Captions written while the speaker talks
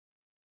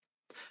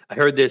I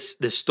heard this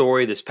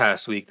story this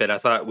past week that I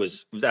thought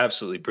was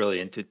absolutely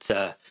brilliant.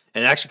 And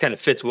it actually kind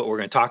of fits what we're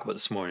going to talk about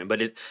this morning.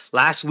 But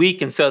last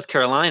week in South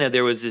Carolina,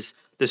 there was this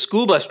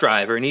school bus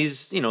driver, and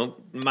he's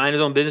mind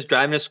his own business,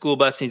 driving a school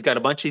bus, and he's got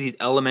a bunch of these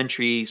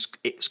elementary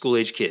school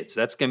age kids.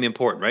 That's going to be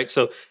important, right?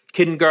 So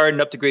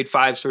kindergarten up to grade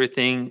 5 sort of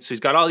thing. So he's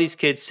got all these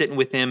kids sitting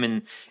with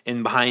him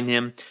and behind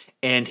him,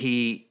 and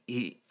he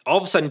all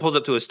of a sudden pulls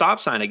up to a stop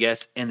sign, I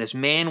guess, and this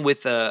man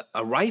with a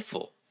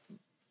rifle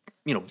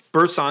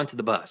bursts onto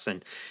the bus,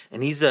 and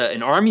he's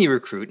an army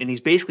recruit, and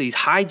he's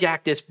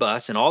hijacked this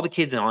bus and all the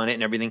kids on it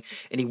and everything,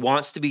 and he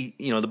wants to be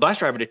the bus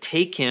driver to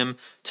take him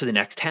to the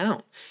next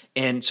town.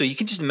 And so you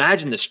can just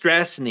imagine the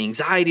stress and the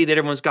anxiety that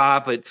everyone's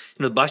got, but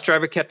the bus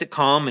driver kept it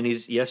calm, and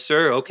he's, yes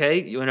sir,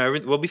 okay,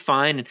 we'll be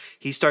fine, and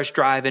he starts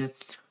driving.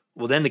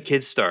 Well, then the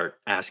kids start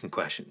asking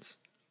questions,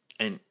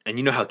 and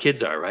you know how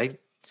kids are, right?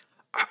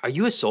 Are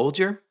you a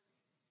soldier?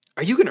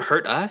 Are you going to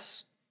hurt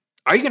us?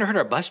 Are you going to hurt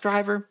our bus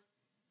driver?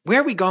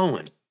 Where are we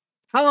going?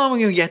 How long are we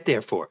going to get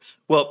there for?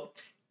 Well,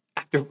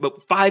 after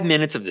about 5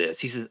 minutes of this,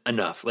 he says,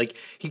 enough. Like,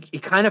 he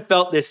kind of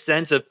felt this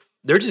sense of,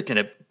 they're just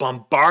going to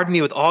bombard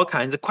me with all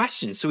kinds of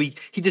questions. So he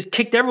just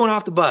kicked everyone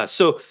off the bus.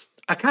 So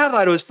I kind of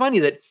thought it was funny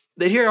that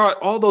here are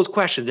all those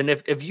questions. And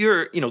if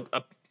you're,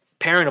 a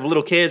parent of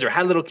little kids or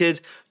had little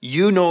kids,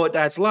 you know what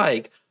that's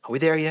like. Are we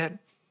there yet?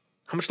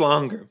 How much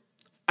longer?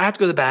 I have to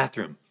go to the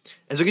bathroom.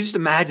 And so you can just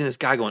imagine this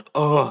guy going,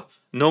 oh,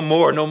 no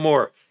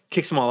more.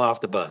 Kicks them all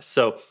off the bus.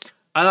 So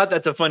I thought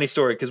that's a funny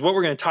story, because what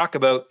we're going to talk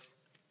about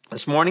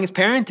this morning is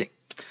parenting.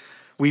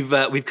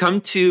 We've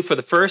come to, for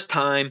the first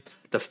time,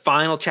 the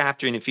final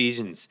chapter in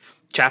Ephesians,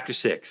 chapter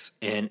 6,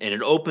 and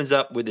it opens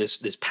up with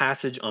this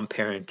passage on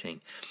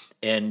parenting.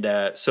 And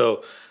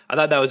so I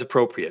thought that was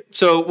appropriate.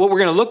 So what we're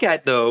going to look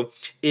at, though,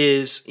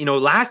 is,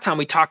 last time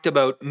we talked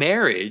about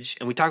marriage,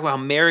 and we talked about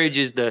how marriage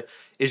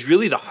is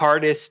really the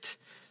hardest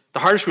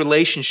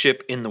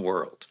relationship in the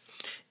world.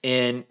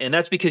 And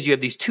that's because you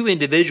have these two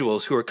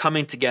individuals who are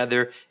coming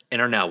together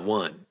and are now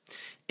one.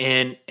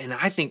 And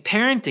I think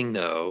parenting,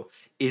 though,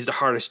 is the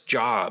hardest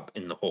job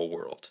in the whole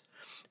world.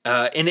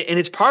 And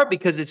it's part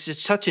because it's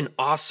just such an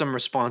awesome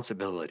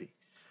responsibility.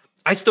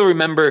 I still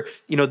remember,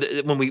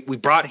 when we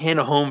brought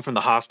Hannah home from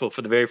the hospital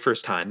for the very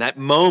first time, that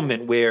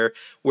moment where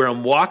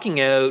I'm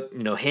walking out,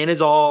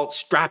 Hannah's all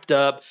strapped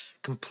up,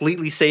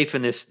 completely safe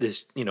in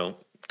this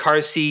car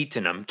seat,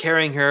 and I'm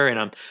carrying her,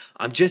 and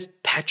I'm just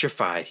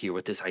petrified here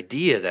with this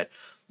idea that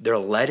they're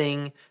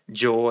letting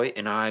Joy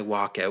and I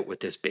walk out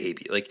with this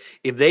baby. Like,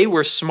 if they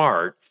were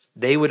smart,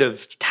 they would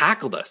have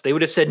tackled us. They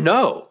would have said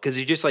no, because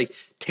you're just like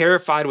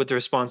terrified with the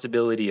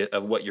responsibility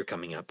of what you're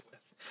coming up with,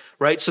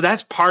 right? So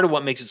that's part of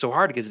what makes it so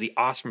hard, because of the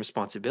awesome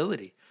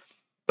responsibility.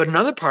 But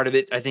another part of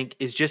it, I think,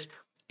 is just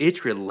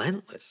it's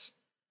relentless.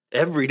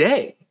 Every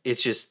day,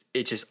 it's just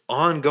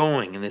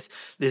ongoing, and this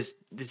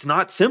it's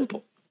not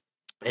simple.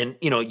 And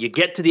you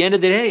get to the end of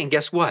the day, and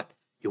guess what?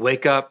 You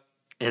wake up,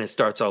 and it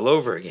starts all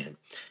over again.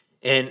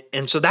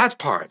 And so that's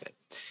part of it.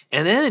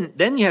 And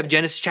then you have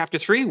Genesis chapter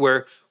 3,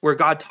 where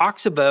God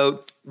talks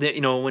about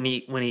when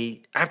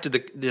he after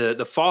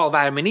the fall of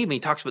Adam and Eve, and he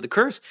talks about the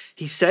curse,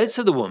 he says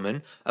to the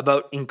woman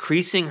about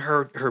increasing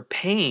her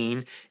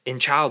pain in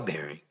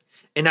childbearing.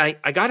 And I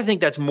got to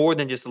think that's more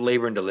than just the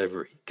labor and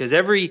delivery, because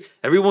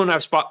everyone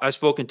I've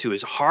spoken to,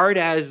 as hard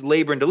as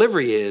labor and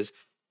delivery is,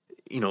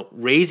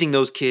 raising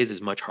those kids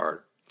is much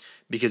harder,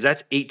 because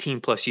that's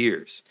 18 plus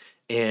years.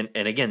 And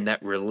again,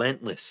 that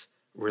relentless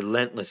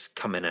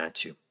coming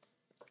at you.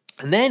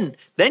 And then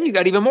you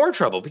got even more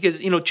trouble, because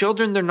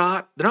children, they're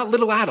not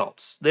little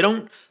adults. They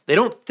don't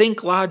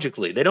think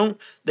logically. They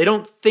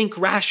don't think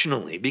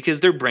rationally, because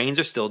their brains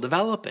are still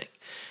developing.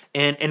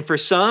 And for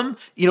some,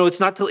 it's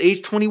not till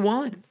age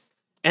 21.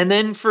 And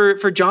then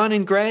for John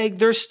and Greg,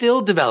 they're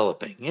still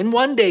developing. And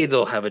one day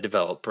they'll have a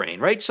developed brain,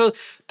 right? So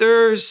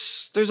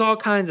there's all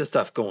kinds of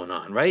stuff going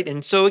on, right?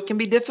 And so it can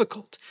be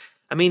difficult.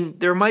 I mean,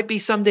 there might be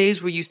some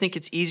days where you think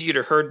it's easier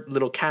to herd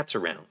little cats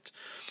around.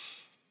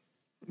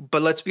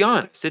 But let's be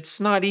honest, it's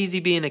not easy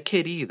being a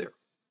kid either.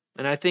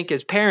 And I think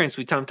as parents,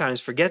 we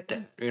sometimes forget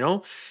that,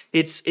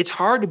 It's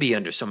hard to be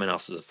under someone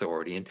else's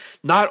authority, and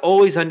not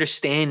always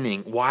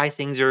understanding why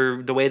things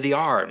are the way they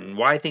are and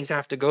why things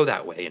have to go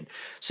that way. And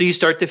so you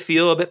start to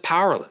feel a bit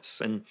powerless.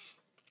 And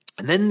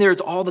then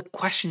there's all the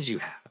questions you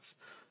have.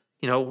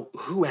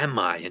 Who am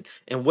I?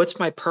 And what's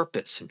my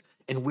purpose?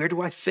 And where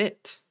do I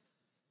fit?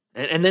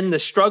 And then the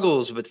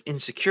struggles with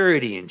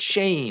insecurity and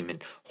shame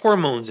and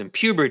hormones and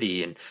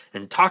puberty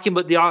and talking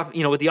about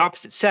with the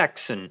opposite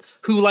sex, and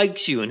who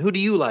likes you and who do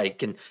you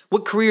like and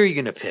what career are you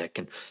going to pick.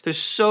 And there's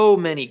so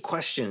many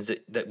questions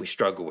that we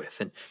struggle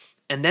with.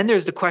 And then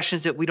there's the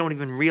questions that we don't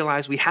even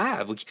realize we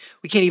have.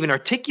 We can't even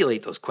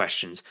articulate those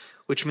questions,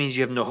 which means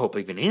you have no hope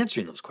of even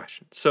answering those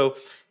questions. So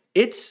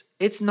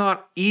it's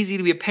not easy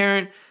to be a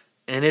parent,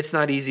 and it's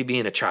not easy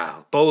being a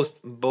child.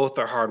 Both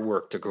are hard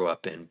work to grow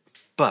up in,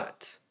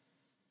 but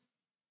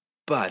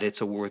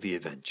it's a worthy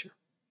adventure.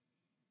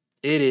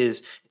 It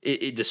is,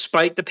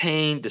 despite the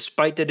pain,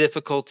 despite the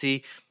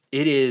difficulty,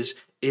 it is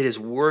it is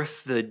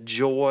worth the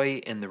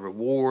joy and the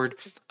reward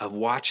of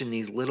watching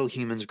these little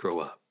humans grow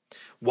up,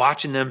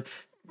 watching them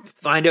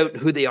find out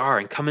who they are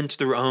and come into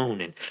their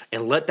own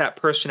and let that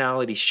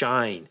personality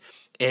shine.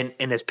 And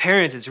as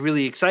parents, it's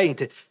really exciting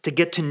to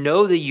get to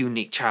know the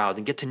unique child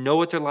and get to know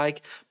what they're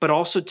like, but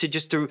also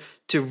to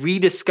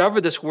rediscover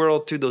this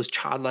world through those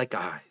childlike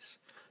eyes.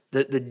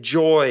 The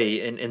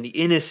joy and the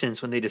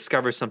innocence when they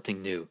discover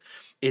something new.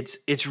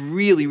 It's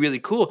really, really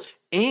cool.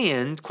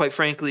 And quite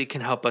frankly, it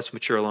can help us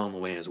mature along the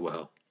way as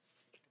well.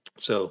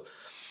 So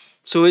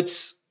so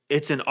it's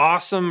an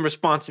awesome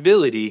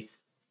responsibility,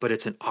 but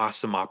it's an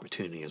awesome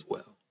opportunity as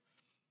well.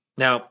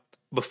 Now,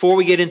 before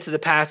we get into the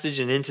passage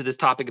and into this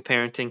topic of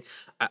parenting,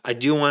 I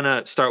do want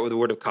to start with a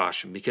word of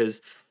caution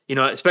because,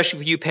 especially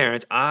for you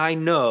parents, I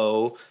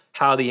know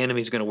how the enemy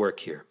is going to work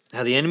here.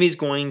 How the enemy is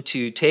going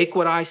to take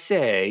what I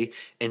say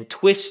and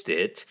twist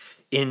it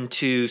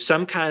into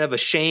some kind of a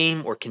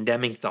shame or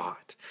condemning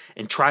thought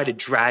and try to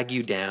drag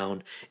you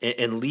down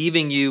and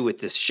leaving you with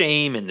this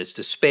shame and this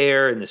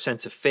despair and this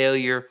sense of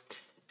failure.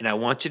 And I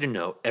want you to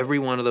know every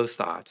one of those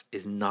thoughts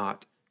is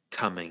not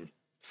coming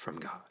from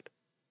God.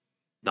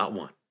 Not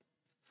one.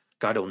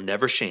 God will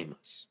never shame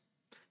us.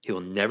 He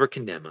will never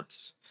condemn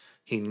us.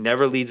 He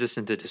never leads us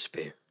into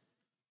despair.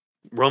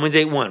 Romans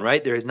 8:1,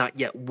 right? There is not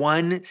yet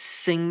one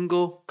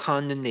single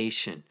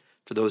condemnation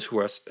for those who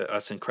are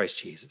us in Christ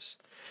Jesus.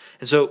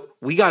 And so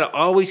we got to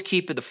always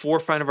keep at the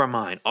forefront of our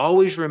mind,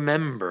 always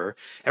remember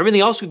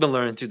everything else we've been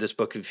learning through this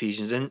book of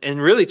Ephesians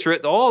and really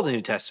throughout all the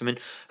New Testament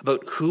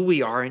about who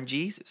we are in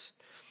Jesus,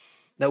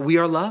 that we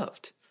are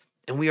loved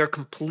and we are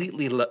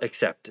completely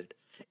accepted.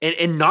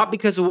 And not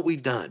because of what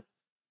we've done,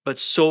 but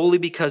solely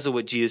because of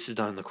what Jesus has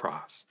done on the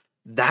cross.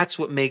 That's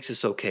what makes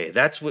us okay.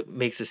 That's what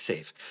makes us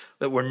safe.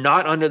 That we're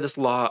not under this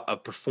law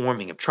of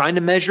performing, of trying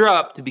to measure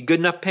up to be good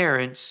enough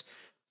parents,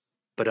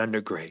 but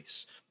under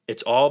grace.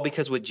 It's all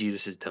because of what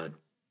Jesus has done.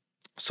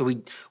 So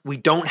we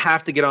don't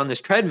have to get on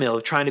this treadmill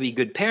of trying to be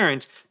good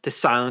parents to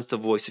silence the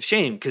voice of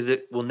shame, because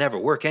it will never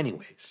work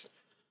anyways.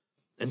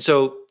 And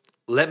so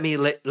let me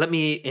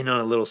in on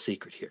a little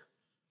secret here.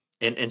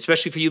 And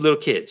especially for you little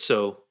kids.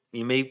 So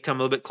you may come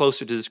a little bit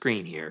closer to the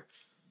screen here.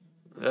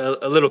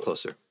 A little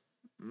closer.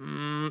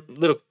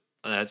 Little.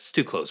 That's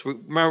too close.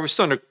 We're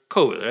still under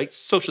COVID, right?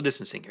 Social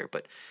distancing here,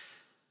 but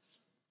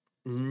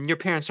your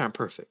parents aren't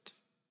perfect.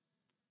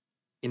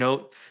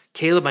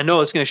 Caleb, I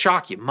know it's going to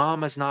shock you.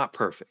 Mama's not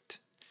perfect.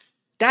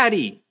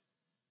 Daddy,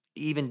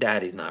 even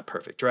daddy's not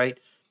perfect, right?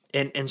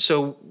 And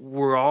so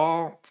we're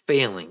all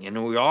failing,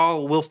 and we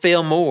all will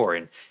fail more,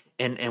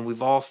 and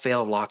we've all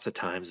failed lots of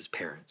times as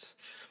parents.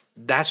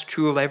 That's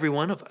true of every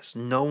one of us.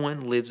 No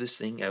one lives this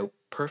thing out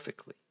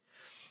perfectly.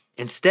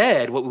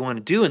 Instead, what we want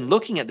to do in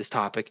looking at this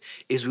topic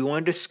is we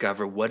want to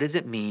discover, what does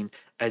it mean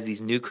as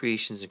these new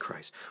creations in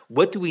Christ?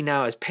 What do we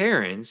now as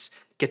parents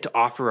get to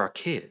offer our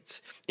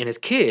kids? And as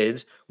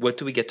kids, what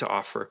do we get to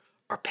offer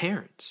our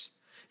parents?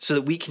 So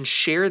that we can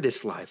share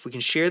this life, we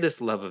can share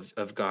this love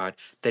of God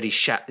that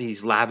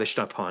He's lavished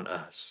upon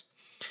us.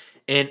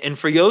 And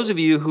for those of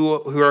you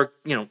who are,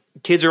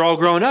 kids are all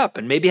grown up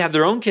and maybe have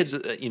their own kids,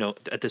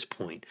 at this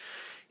point,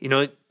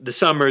 the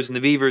Summers and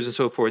the Beavers and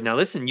so forth. Now,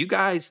 listen, you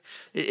guys,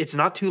 it's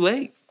not too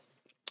late.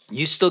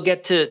 You still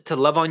get to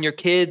love on your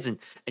kids and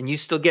you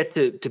still get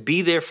to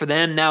be there for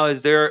them now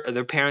as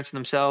their parents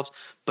themselves,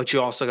 but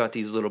you also got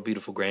these little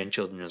beautiful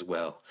grandchildren as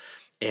well.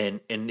 And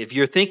if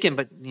you're thinking,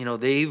 but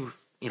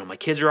my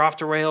kids are off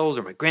the rails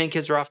or my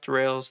grandkids are off the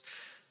rails,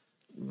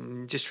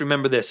 just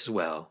remember this as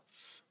well.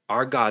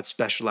 Our God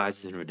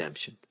specializes in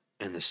redemption,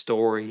 and the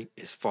story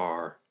is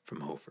far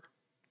from over.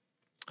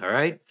 All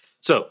right?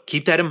 So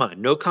keep that in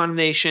mind. No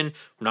condemnation.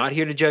 We're not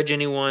here to judge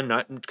anyone,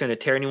 not going to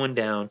tear anyone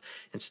down.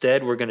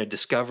 Instead, we're going to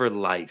discover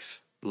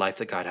life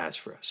that God has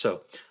for us.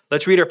 So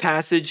let's read our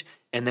passage,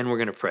 and then we're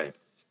going to pray.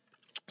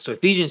 So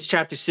Ephesians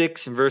chapter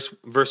 6 and verse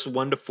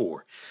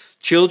 1-4.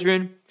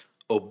 Children,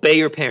 obey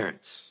your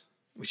parents.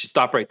 We should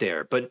stop right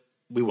there, but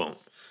we won't.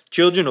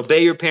 Children,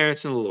 obey your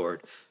parents in the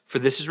Lord, for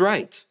this is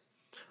right.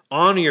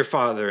 Honor your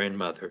father and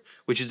mother,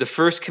 which is the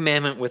first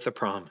commandment with a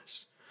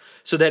promise,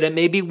 so that it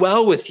may be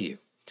well with you,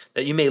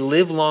 that you may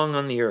live long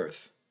on the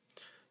earth.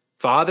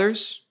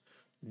 Fathers,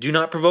 do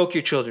not provoke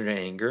your children to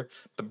anger,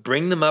 but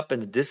bring them up in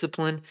the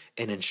discipline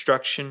and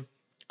instruction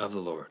of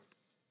the Lord.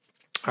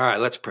 All right,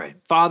 let's pray.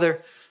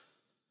 Father,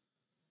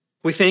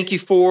 we thank you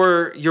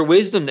for your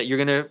wisdom that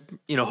you're going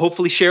to,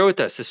 hopefully share with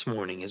us this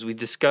morning as we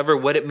discover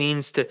what it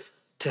means to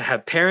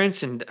have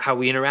parents and how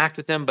we interact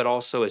with them, but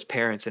also as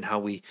parents and how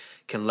we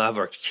can love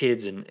our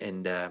kids and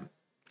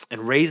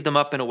raise them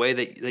up in a way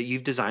that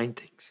you've designed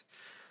things.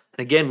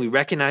 And again, we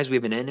recognize we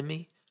have an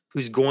enemy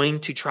who's going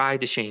to try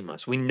to shame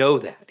us. We know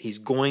that. He's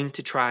going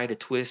to try to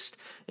twist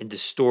and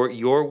distort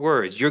your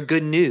words, your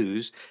good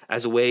news,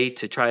 as a way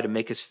to try to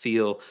make us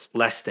feel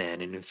less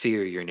than and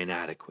inferior and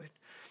inadequate.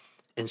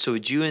 And so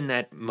would you in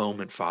that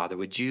moment, Father,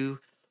 would you,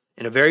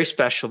 in a very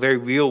special, very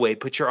real way,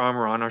 put your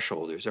armor on our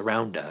shoulders,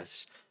 around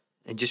us,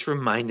 and just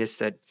remind us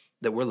that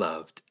we're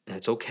loved and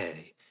it's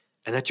okay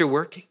and that you're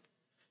working.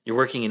 You're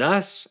working in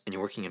us and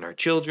you're working in our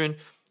children.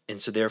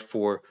 And so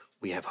therefore,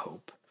 we have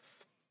hope.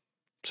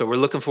 So we're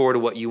looking forward to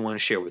what you want to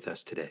share with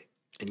us today.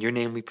 In your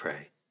name we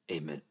pray.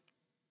 Amen.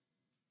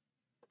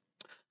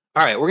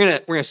 All right,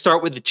 we're gonna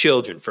start with the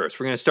children first.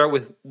 We're gonna start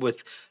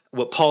with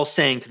what Paul's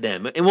saying to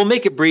them, and we'll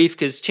make it brief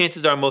because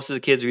chances are most of the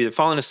kids are either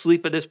falling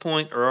asleep at this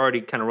point or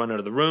already kind of run out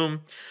of the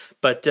room.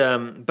 But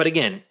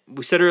again,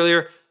 we said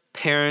earlier,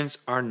 parents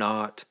are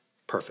not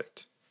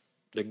perfect.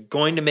 They're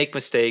going to make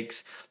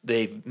mistakes.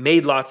 They've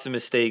made lots of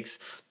mistakes.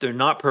 They're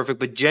not perfect,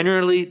 but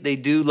generally they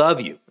do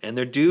love you, and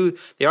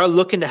they are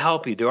looking to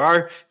help you. They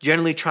are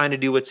generally trying to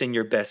do what's in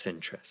your best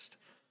interest.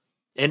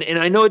 And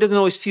I know it doesn't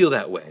always feel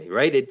that way,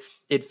 right?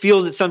 It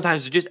feels that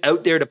sometimes they're just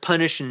out there to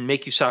punish and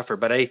make you suffer.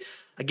 But I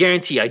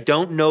guarantee I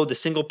don't know the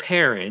single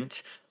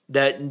parent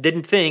that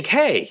didn't think,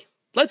 hey,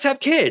 let's have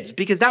kids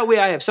because that way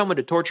I have someone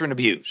to torture and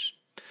abuse.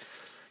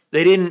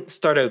 They didn't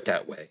start out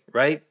that way,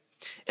 right?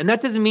 And that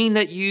doesn't mean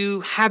that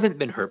you haven't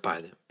been hurt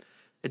by them.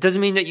 It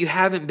doesn't mean that you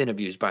haven't been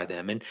abused by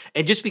them.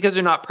 And just because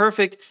they're not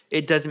perfect,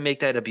 it doesn't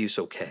make that abuse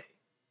okay.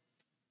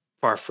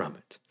 Far from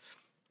it.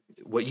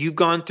 What you've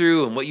gone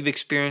through and what you've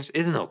experienced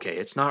isn't okay.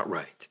 It's not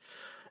right.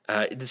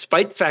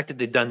 Despite the fact that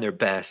they've done their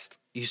best,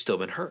 you've still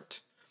been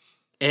hurt.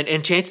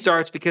 And chances are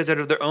it's because out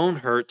of their own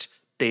hurt,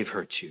 they've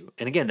hurt you.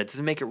 And again, that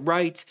doesn't make it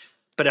right,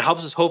 but it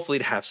helps us hopefully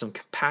to have some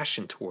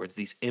compassion towards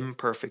these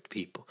imperfect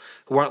people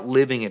who aren't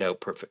living it out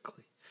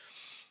perfectly.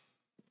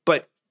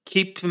 But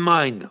keep in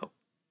mind, though,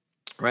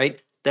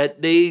 right,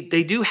 that they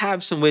do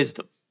have some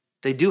wisdom.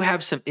 They do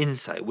have some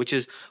insight, which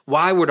is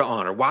why we're to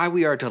honor, why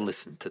we are to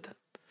listen to them.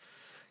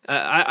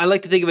 I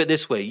like to think of it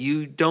this way.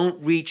 You don't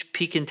reach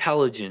peak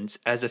intelligence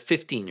as a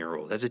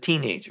 15-year-old, as a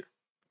teenager,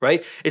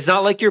 right? It's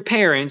not like your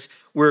parents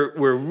were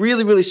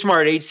really, really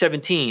smart at age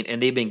 17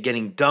 and they've been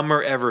getting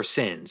dumber ever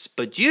since.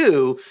 But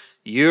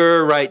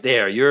you're right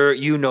there.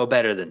 You know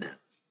better than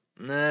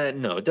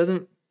them. No, it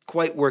doesn't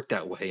quite work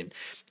that way.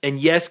 And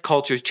yes,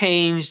 culture's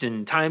changed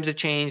and times have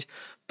changed,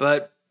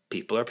 but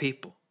people are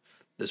people.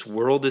 This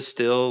world is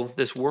still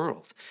this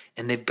world.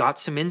 And they've got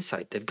some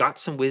insight. They've got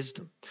some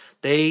wisdom.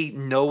 They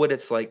know what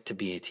it's like to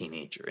be a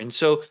teenager. And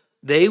so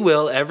they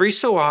will every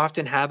so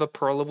often have a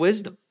pearl of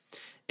wisdom.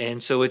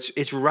 And so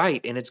it's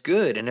right and it's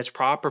good and it's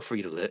proper for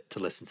you to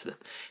listen to them.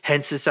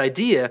 Hence this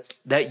idea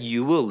that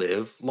you will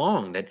live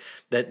long,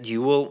 that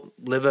you will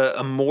live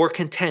a more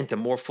content, a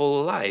more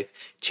full life.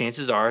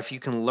 Chances are if you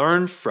can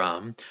learn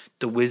from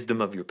the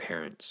wisdom of your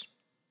parents.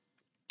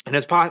 And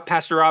as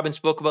Pastor Robin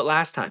spoke about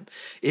last time,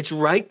 it's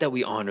right that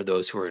we honor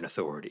those who are in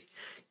authority.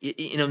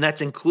 And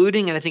that's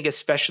including, and I think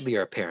especially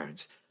our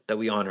parents, that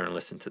we honor and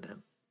listen to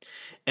them.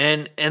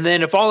 And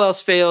then if all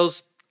else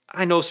fails,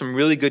 I know some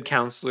really good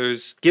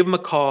counselors. Give them a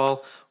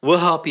call. We'll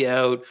help you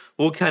out.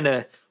 We'll kind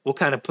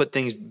of put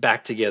things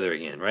back together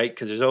again, right?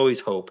 Because there's always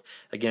hope.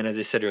 Again, as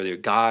I said earlier,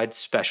 God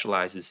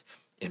specializes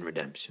in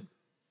redemption.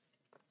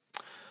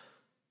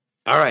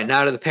 All right,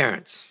 now to the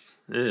parents.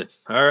 All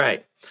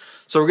right.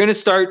 So we're going to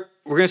start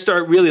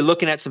really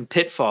looking at some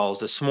pitfalls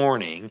this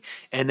morning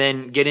and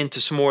then get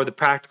into some more of the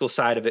practical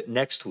side of it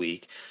next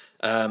week.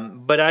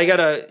 But I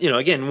gotta,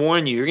 again,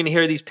 warn you, you're going to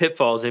hear these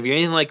pitfalls. And if you're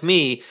anything like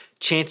me,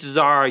 chances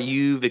are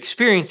you've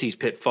experienced these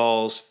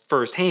pitfalls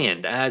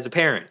firsthand as a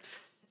parent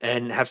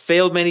and have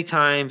failed many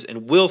times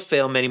and will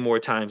fail many more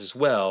times as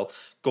well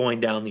going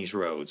down these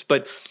roads.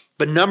 But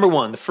number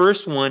one, the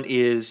first one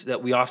is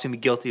that we often be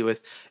guilty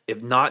with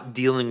if not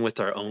dealing with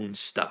our own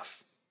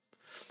stuff.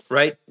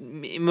 Right?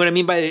 What I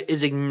mean by it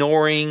is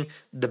ignoring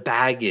the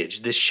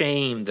baggage, the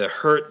shame, the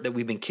hurt that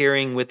we've been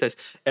carrying with us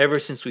ever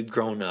since we've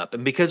grown up.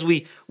 And because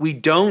we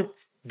don't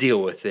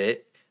deal with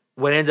it,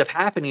 what ends up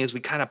happening is we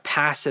kind of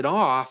pass it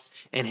off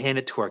and hand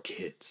it to our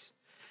kids.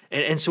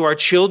 And so our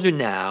children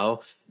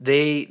now,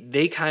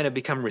 they kind of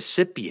become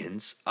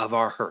recipients of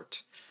our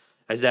hurt.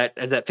 As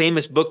that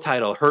famous book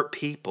title, Hurt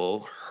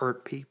People,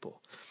 Hurt People.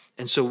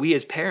 And so we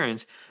as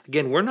parents,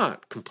 again, we're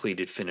not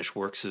completed, finished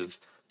works of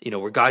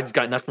where God's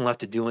got nothing left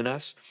to do in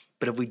us.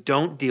 But if we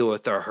don't deal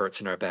with our hurts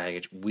and our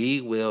baggage,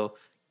 we will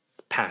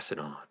pass it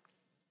on.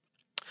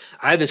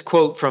 I have this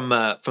quote from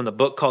the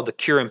book called The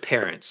Cure in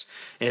Parents.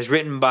 And it's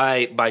written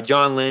by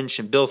John Lynch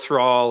and Bill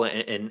Thrall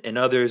and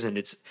others. And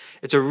it's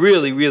a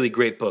really, really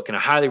great book. And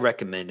I highly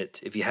recommend it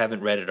if you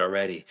haven't read it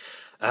already.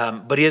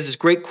 But he has this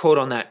great quote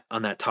on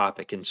that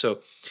topic. And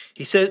so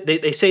he says,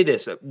 they say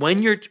this,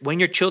 when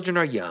your children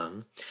are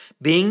young,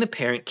 being the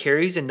parent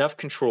carries enough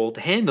control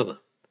to handle them.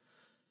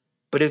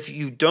 But if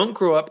you don't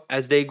grow up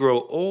as they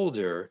grow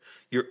older,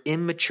 your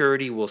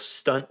immaturity will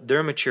stunt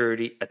their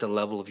maturity at the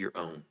level of your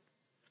own.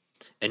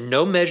 And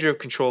no measure of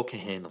control can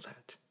handle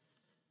that.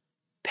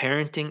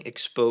 Parenting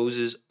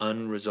exposes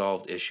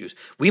unresolved issues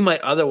we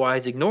might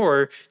otherwise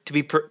ignore to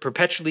be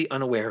perpetually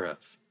unaware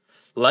of.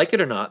 Like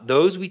it or not,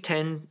 those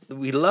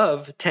we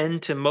love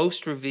tend to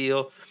most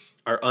reveal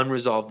our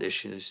unresolved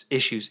issues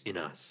in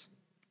us.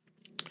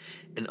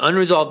 An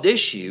unresolved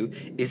issue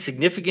is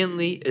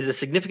a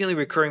significantly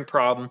recurring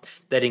problem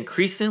that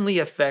increasingly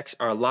affects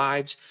our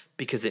lives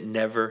because it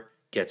never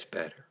gets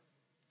better.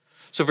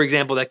 So, for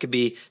example, that could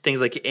be things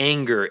like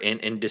anger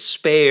and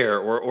despair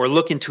or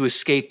looking to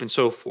escape and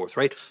so forth,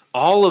 right?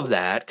 All of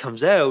that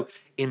comes out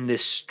in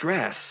this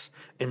stress,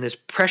 in this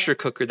pressure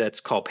cooker that's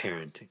called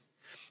parenting.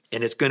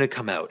 And it's going to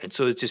come out. And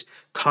so it's just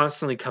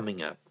constantly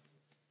coming up.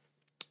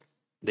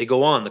 They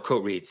go on, the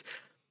quote reads,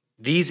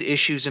 "These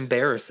issues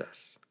embarrass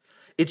us.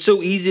 It's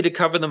so easy to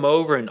cover them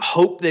over and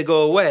hope they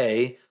go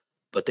away,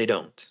 but they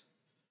don't.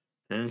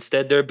 And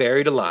instead, they're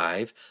buried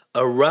alive,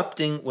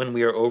 erupting when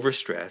we are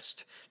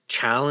overstressed,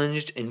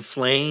 challenged,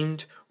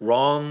 inflamed,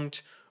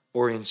 wronged,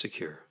 or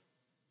insecure."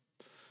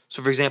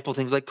 So, for example,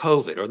 things like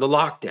COVID or the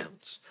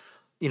lockdowns,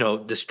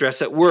 the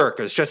stress at work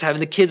or the stress having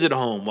the kids at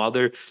home while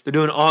they're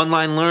doing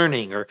online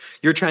learning, or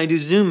you're trying to do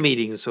Zoom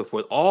meetings and so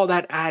forth. All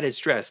that added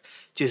stress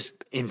just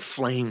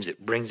inflames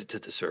it, brings it to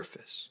the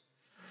surface.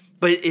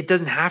 But it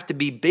doesn't have to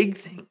be big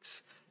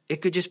things.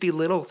 It could just be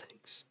little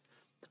things.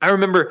 I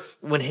remember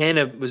when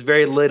Hannah was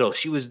very little,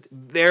 she was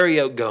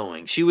very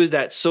outgoing. She was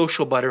that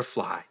social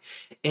butterfly,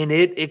 and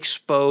it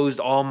exposed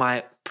all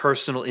my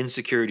personal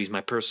insecurities,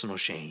 my personal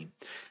shame.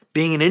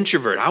 Being an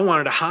introvert, I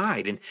wanted to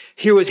hide. And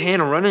here was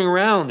Hannah running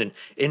around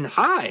and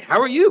 "Hi, how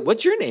are you?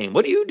 What's your name?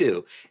 What do you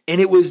do?" And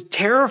it was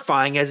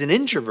terrifying as an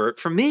introvert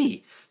for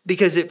me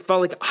because it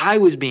felt like I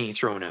was being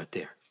thrown out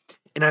there.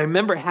 And I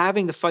remember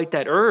having to fight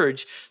that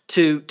urge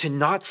to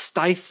not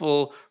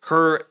stifle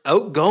her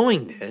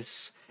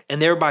outgoingness and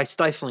thereby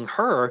stifling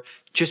her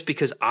just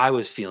because I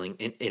was feeling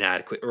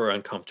inadequate or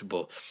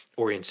uncomfortable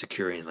or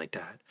insecure and like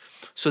that.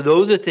 So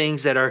those are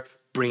things that are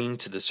bringing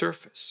to the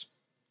surface.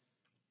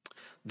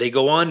 They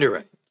go on to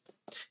write,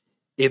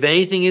 "If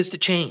anything is to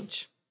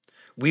change,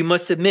 we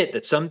must admit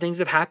that some things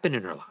have happened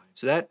in our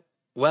lives that,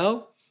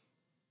 well,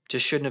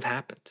 just shouldn't have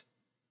happened.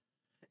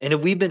 And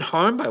if we've been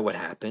harmed by what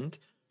happened,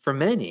 for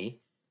many,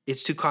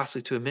 it's too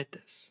costly to admit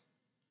this.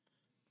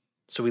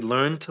 So we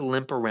learn to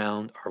limp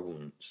around our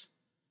wounds.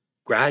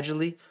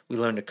 Gradually, we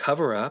learn to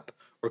cover up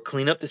or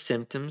clean up the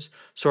symptoms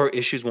so our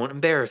issues won't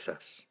embarrass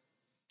us.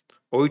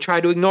 Or we try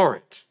to ignore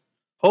it,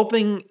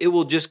 hoping it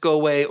will just go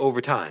away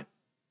over time.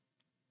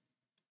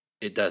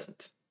 It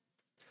doesn't.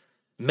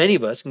 Many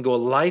of us can go a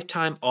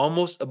lifetime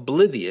almost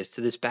oblivious to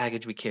this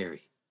baggage we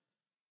carry.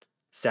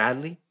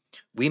 Sadly,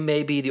 we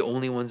may be the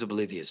only ones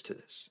oblivious to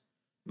this.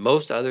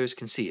 Most others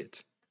can see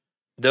it,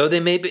 though they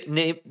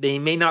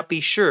may not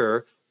be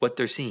sure what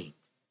they're seeing.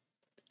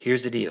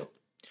 Here's the deal.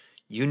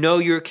 You know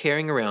you're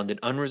carrying around an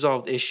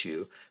unresolved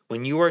issue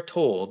when you are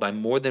told by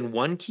more than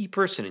one key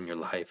person in your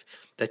life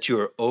that you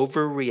are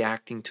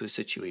overreacting to a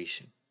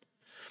situation.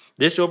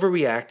 This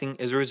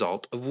overreacting is a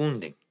result of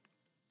wounding.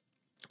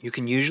 You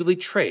can usually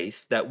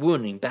trace that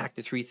wounding back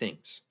to three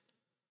things: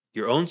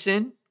 your own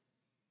sin,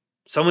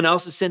 someone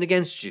else's sin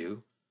against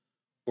you,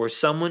 or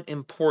someone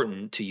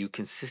important to you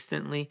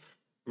consistently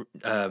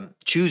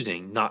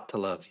choosing not to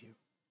love you.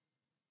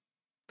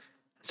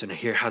 So now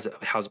here, how's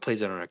it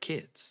plays out on our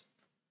kids.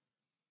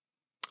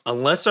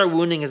 Unless our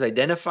wounding is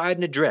identified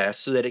and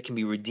addressed so that it can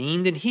be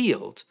redeemed and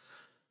healed,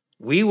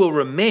 we will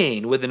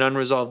remain with an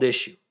unresolved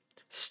issue,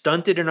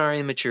 stunted in our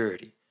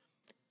immaturity.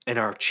 And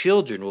our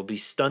children will be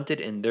stunted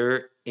in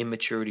their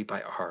immaturity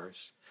by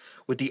ours,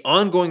 with the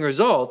ongoing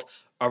result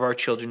of our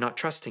children not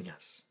trusting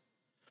us.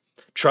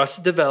 Trust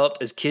is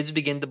developed as kids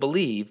begin to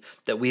believe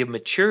that we have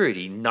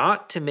maturity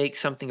not to make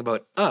something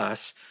about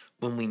us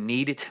when we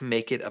needed to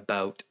make it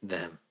about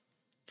them.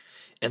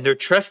 And their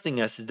trusting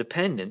us is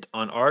dependent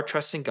on our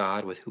trusting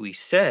God with who He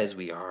says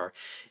we are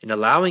and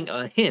allowing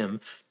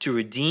Him to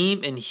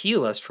redeem and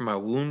heal us from our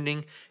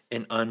wounding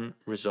and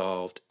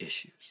unresolved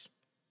issues.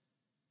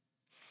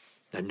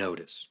 Now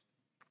notice,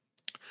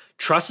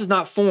 trust is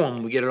not formed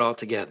when we get it all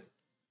together,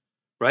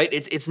 right?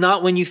 It's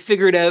not when you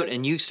figure it out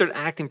and you start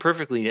acting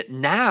perfectly that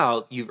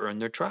now you've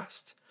earned their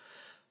trust.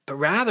 But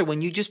rather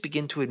when you just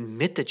begin to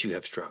admit that you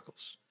have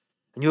struggles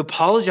and you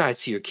apologize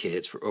to your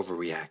kids for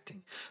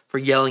overreacting, for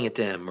yelling at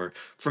them, or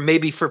for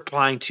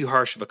applying too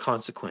harsh of a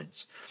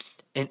consequence.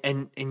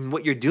 And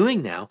what you're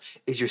doing now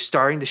is you're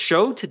starting to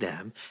show to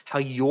them how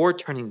you're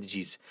turning to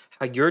Jesus,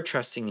 how you're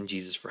trusting in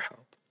Jesus for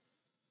help.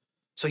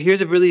 So here's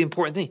a really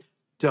important thing.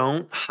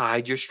 Don't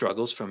hide your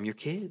struggles from your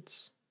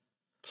kids.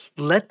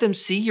 Let them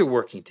see you're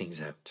working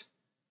things out.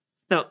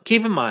 Now,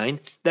 keep in mind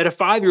that a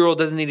 5-year-old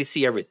doesn't need to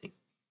see everything,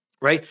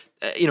 right?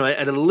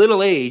 At a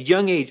little age,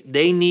 young age,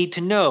 they need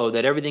to know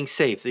that everything's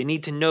safe. They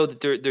need to know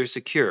that they're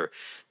secure.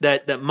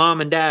 That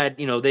mom and dad,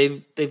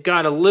 they've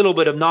got a little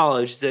bit of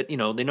knowledge that they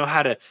know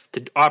how to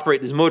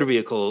operate this motor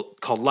vehicle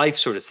called life,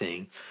 sort of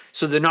thing.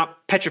 So they're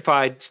not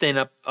petrified, staying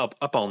up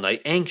all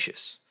night,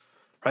 anxious,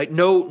 right?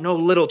 No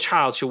little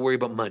child should worry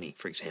about money,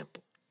 for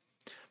example.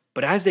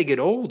 But as they get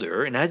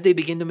older and as they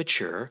begin to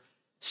mature,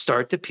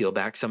 start to peel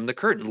back some of the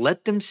curtain.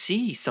 Let them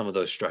see some of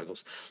those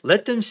struggles.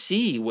 Let them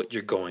see what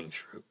you're going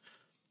through,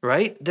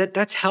 right?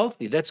 That's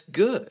healthy. That's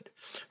good,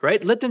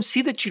 right? Let them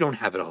see that you don't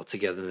have it all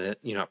together, that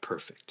you're not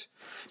perfect.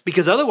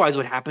 Because otherwise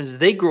what happens is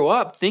they grow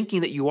up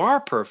thinking that you are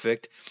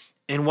perfect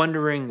and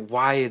wondering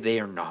why they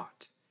are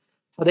not.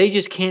 Well, they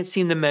just can't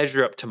seem to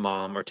measure up to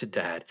mom or to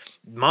dad.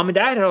 Mom and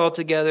dad had it all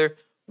together.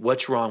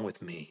 What's wrong with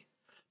me?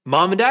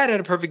 Mom and dad had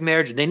a perfect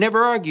marriage, and they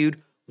never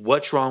argued,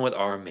 what's wrong with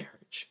our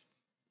marriage?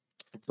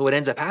 So what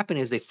ends up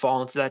happening is they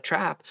fall into that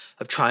trap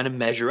of trying to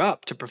measure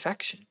up to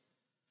perfection.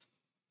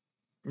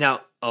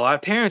 Now, a lot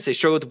of parents, they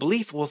struggle with the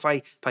belief, well, if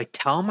I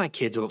tell my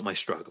kids about my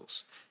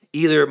struggles,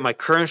 either my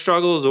current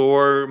struggles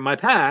or my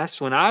past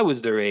when I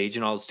was their age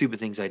and all the stupid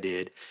things I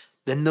did,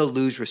 then they'll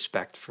lose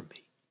respect for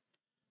me.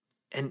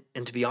 And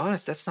to be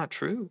honest, that's not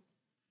true.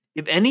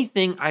 If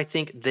anything, I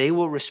think they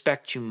will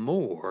respect you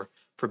more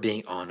for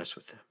being honest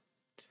with them.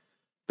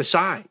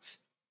 Besides,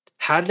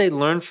 how do they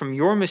learn from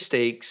your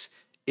mistakes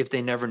if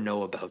they never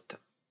know about them?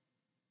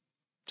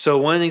 So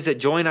one of the things that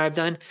Joy and I have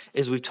done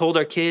is we've told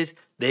our kids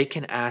they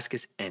can ask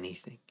us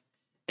anything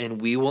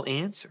and we will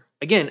answer.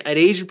 Again, at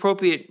age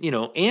appropriate,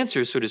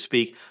 answers, so to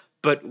speak,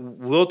 but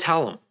we'll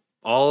tell them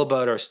all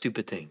about our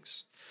stupid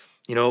things.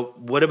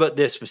 What about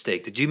this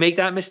mistake? Did you make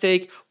that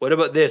mistake? What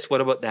about this?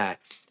 What about that?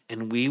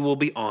 And we will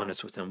be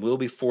honest with them. We'll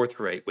be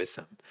forthright with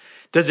them.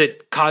 Does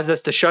it cause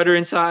us to shudder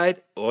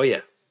inside? Oh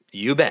yeah,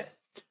 you bet.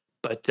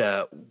 But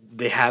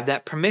they have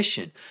that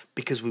permission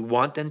because we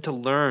want them to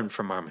learn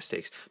from our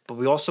mistakes. But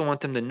we also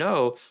want them to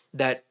know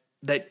that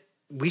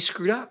we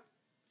screwed up,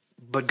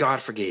 but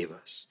God forgave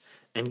us.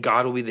 And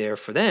God will be there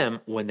for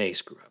them when they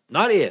screw up.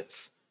 Not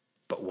if,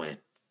 but when.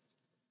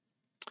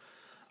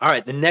 All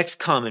right, the next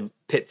common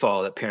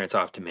pitfall that parents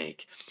often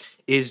make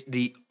is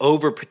the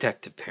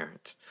overprotective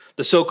parent,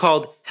 the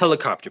so-called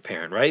helicopter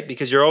parent, right?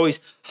 Because you're always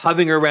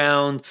hovering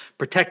around,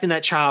 protecting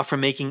that child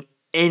from making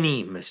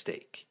any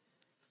mistake,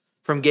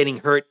 from getting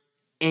hurt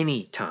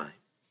any time.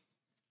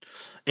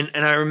 And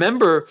I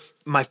remember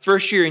my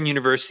first year in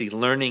university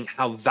learning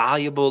how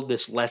valuable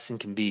this lesson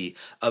can be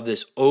of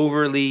this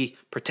overly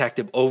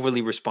protective,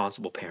 overly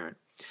responsible parent.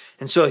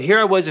 And so here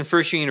I was in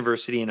first year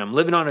university, and I'm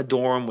living on a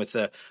dorm with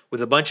a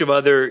bunch of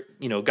other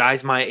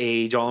guys my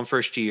age, all in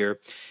first year.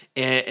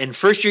 And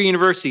first year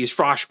university is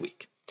Frosh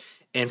Week,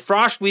 and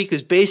Frosh Week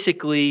is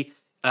basically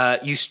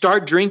you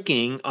start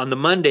drinking on the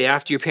Monday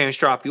after your parents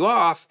drop you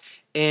off,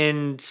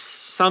 and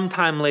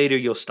sometime later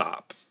you'll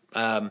stop.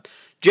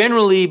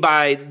 Generally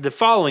by the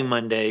following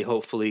Monday,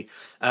 hopefully,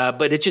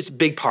 but it's just a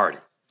big party.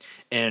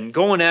 And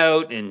going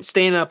out and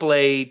staying up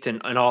late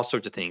and all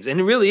sorts of things. And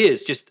it really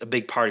is just a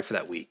big party for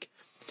that week.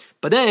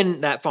 But then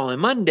that following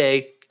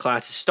Monday,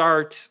 classes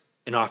start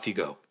and off you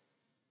go.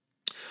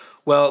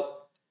 Well,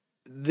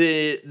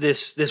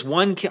 this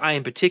one guy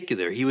in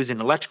particular, he was in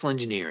electrical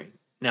engineering.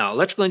 Now,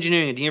 electrical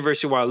engineering at the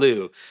University of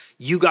Waterloo,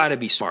 you got to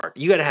be smart.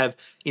 You got to have,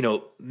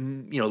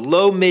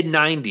 low mid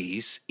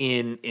 90s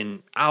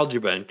in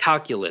algebra and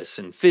calculus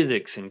and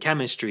physics and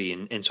chemistry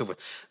and so forth.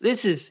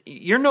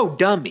 You're no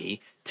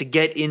dummy to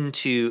get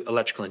into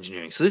electrical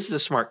engineering. So this is a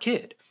smart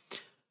kid.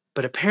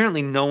 But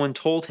apparently no one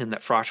told him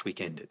that Frosh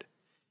Week ended.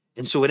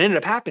 And so what ended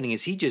up happening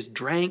is he just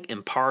drank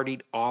and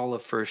partied all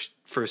of first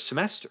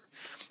semester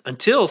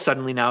until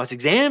suddenly now it's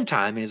exam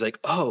time and he's like,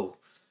 oh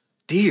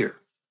dear,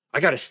 I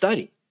got to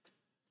study.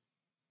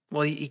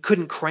 Well, he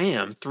couldn't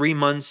cram 3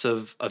 months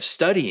of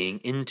studying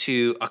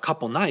into a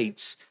couple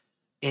nights,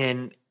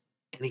 and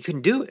he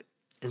couldn't do it.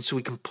 And so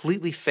he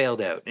completely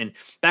failed out. And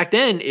back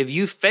then, if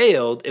you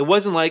failed, it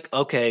wasn't like,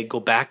 okay, go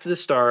back to the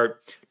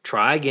start,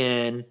 try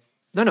again.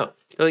 No.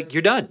 They're like,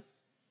 you're done.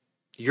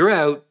 You're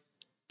out.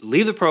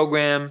 Leave the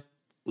program.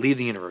 Leave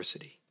the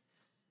university.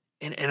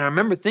 And I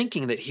remember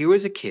thinking that here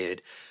was a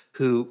kid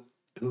who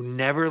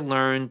never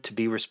learned to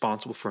be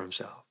responsible for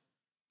himself.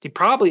 He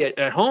probably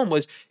at home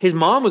his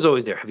mom was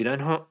always there.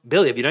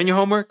 Billy, have you done your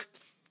homework?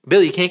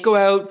 Billy, you can't go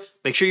out.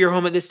 Make sure you're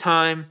home at this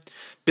time.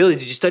 Billy,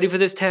 did you study for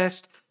this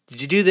test?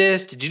 Did you do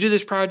this? Did you do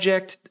this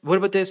project? What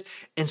about this?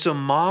 And so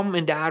mom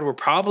and dad were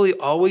probably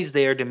always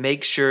there to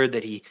make sure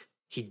that he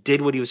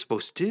did what he was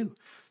supposed to do.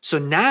 So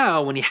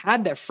now when he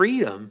had that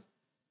freedom,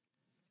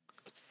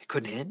 he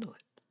couldn't handle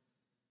it.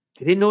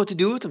 He didn't know what to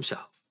do with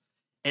himself.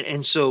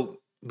 And so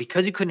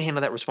because he couldn't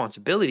handle that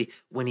responsibility,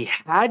 when he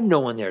had no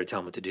one there to tell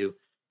him what to do,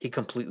 he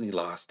completely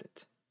lost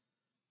it.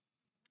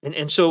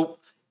 And so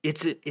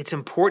it's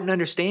important to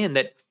understand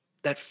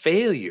that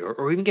failure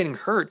or even getting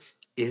hurt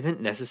isn't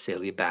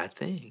necessarily a bad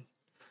thing.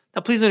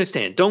 Now, please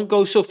understand, don't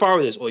go so far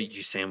with this. Oh,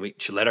 you're saying we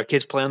should let our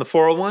kids play on the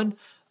 401?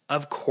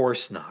 Of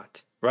course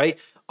not, right?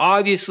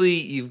 Obviously,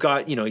 you've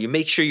got, you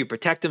make sure you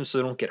protect them so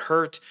they don't get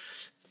hurt.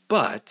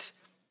 But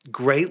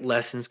great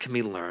lessons can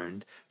be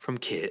learned for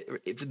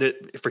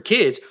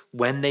kids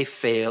when they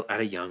fail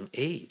at a young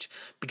age.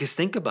 Because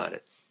think about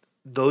it.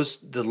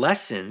 The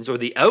lessons or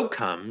the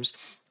outcomes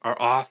are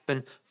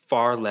often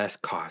far less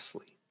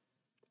costly.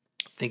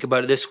 Think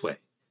about it this way.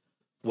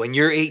 When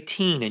you're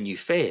 18 and you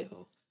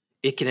fail,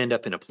 it can end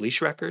up in a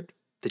police record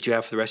that you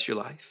have for the rest of your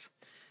life.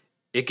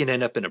 It can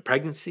end up in a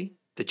pregnancy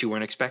that you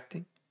weren't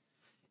expecting.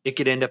 It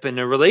could end up in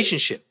a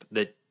relationship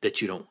that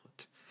you don't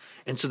want.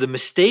 And so the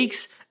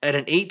mistakes that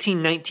an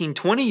 18, 19,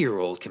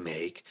 20-year-old can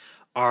make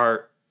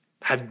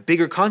have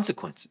bigger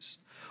consequences.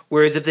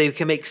 Whereas if they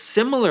can make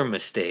similar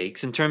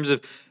mistakes in terms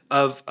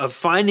of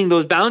finding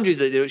those boundaries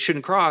that they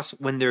shouldn't cross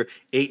when they're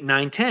 8,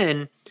 9,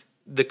 10,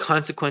 the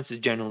consequences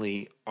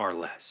generally are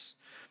less.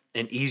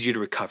 and easier to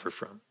recover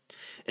from.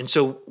 And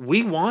so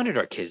we wanted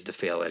our kids to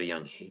fail at a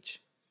young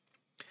age.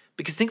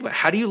 Because think about it,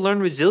 how do you learn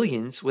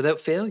resilience without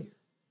failure?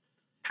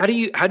 How do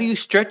you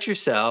stretch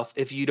yourself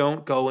if you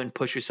don't go and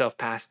push yourself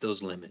past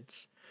those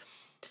limits?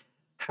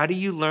 How do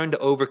you learn to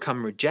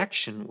overcome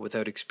rejection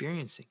without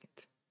experiencing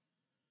it?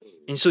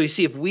 And so you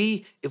see, if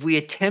we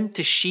attempt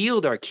to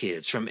shield our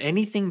kids from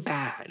anything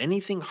bad,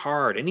 anything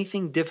hard,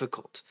 anything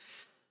difficult,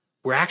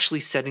 we're actually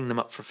setting them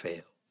up for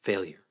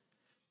failure.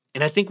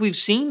 And I think we've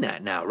seen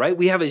that now, right?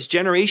 We have this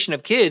generation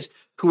of kids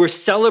who are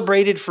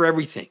celebrated for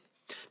everything,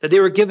 that they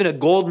were given a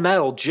gold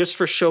medal just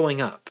for showing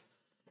up.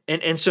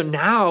 And so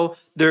now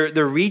they're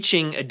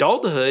reaching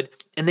adulthood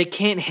and they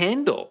can't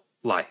handle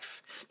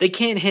life. They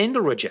can't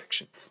handle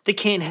rejection. They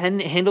can't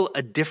handle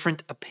a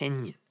different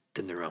opinion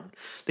than their own.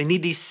 They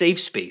need these safe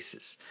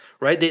spaces,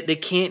 right? They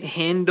can't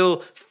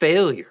handle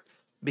failure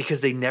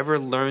because they never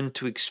learned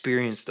to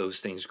experience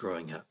those things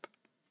growing up.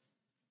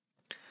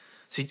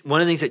 See, one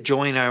of the things that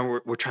Joy and I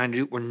were trying to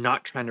do, we're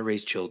not trying to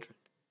raise children.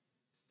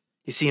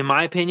 You see, in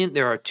my opinion,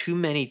 there are too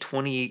many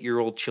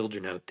 28-year-old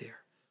children out there.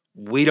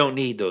 We don't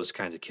need those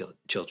kinds of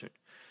children.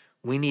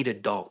 We need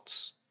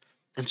adults.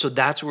 And so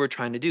that's what we're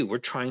trying to do. We're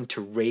trying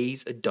to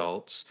raise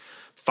adults,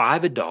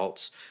 5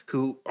 adults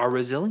who are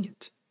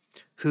resilient,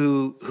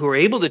 who are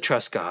able to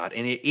trust God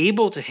and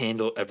able to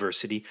handle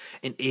adversity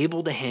and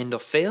able to handle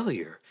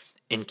failure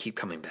and keep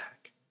coming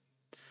back.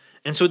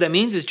 And so what that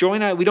means is Joy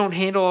and I, we don't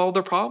handle all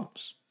their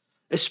problems,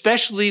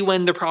 especially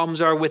when the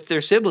problems are with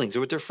their siblings or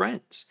with their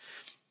friends.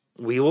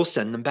 We will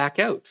send them back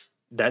out.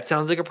 That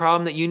sounds like a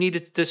problem that you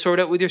need to sort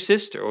out with your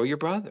sister or your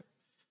brother.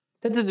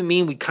 That doesn't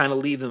mean we kind of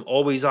leave them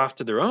always off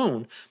to their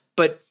own,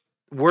 but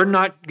we're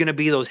not going to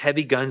be those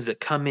heavy guns that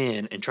come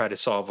in and try to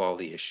solve all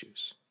the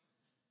issues.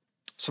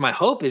 So my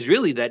hope is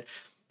really that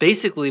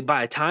basically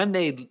by the time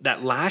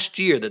that last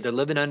year that they're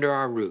living under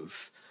our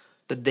roof,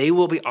 that they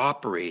will be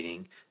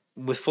operating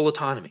with full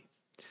autonomy.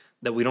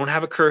 That we don't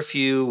have a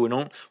curfew,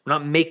 we're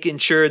not making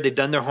sure they've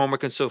done their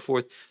homework and so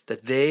forth,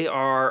 that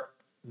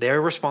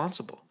they're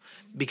responsible.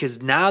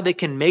 Because now they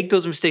can make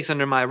those mistakes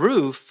under my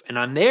roof, and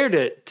I'm there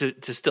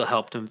to still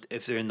help them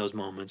if they're in those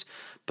moments,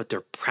 but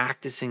they're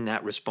practicing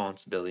that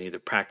responsibility. They're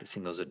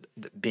practicing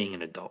being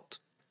an adult.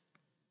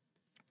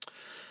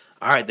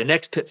 All right, the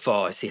next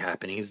pitfall I see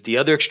happening is the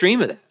other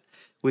extreme of that,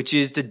 which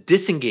is the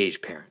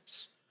disengaged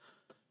parents,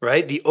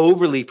 right? The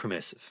overly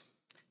permissive.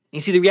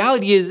 You see, the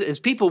reality is, as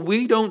people,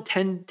 we don't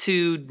tend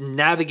to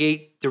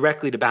navigate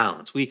directly to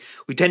balance. We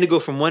tend to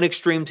go from one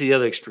extreme to the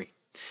other extreme.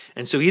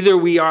 And so either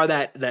we are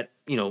that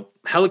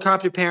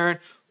helicopter parent,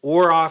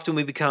 or often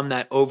we become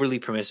that overly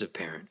permissive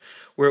parent,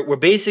 where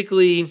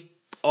basically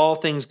all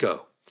things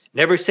go.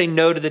 Never say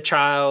no to the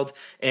child,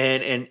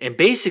 and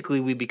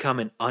basically we become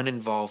an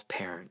uninvolved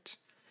parent.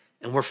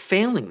 And we're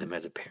failing them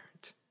as a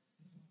parent.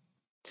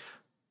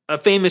 A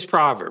famous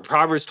proverb,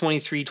 Proverbs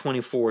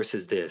 23:24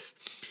 says this: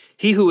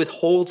 "He who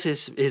withholds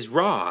his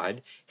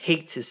rod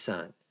hates his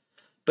son,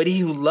 but he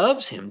who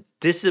loves him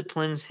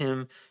disciplines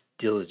him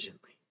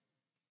diligently."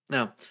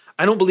 Now,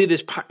 I don't believe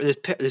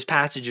this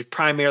passage is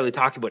primarily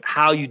talking about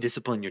how you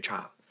discipline your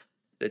child.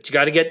 That you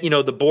got to get,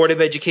 the board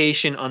of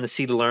education on the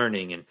seat of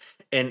learning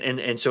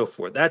and so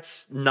forth.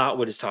 That's not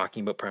what it's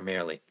talking about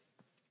primarily.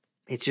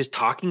 It's just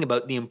talking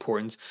about the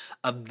importance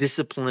of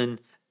discipline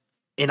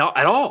at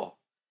all.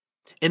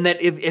 And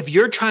that if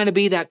you're trying to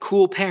be that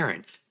cool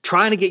parent,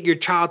 trying to get your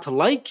child to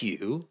like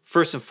you,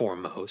 first and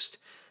foremost,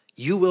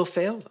 you will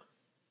fail them,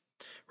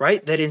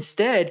 right? That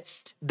instead,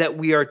 that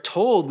we are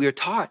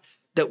taught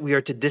that we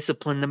are to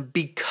discipline them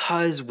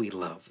because we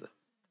love them,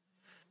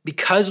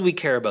 because we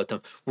care about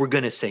them. We're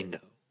going to say no.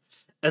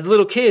 As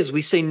little kids,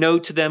 we say no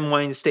to them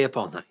wanting to stay up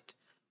all night.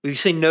 We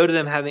say no to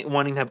them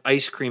wanting to have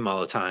ice cream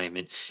all the time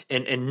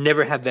and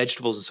never have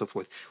vegetables and so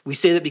forth. We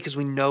say that because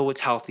we know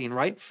what's healthy and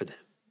right for them.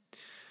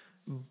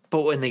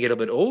 But when they get a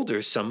bit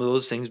older, some of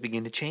those things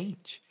begin to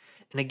change.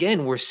 And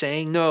again, we're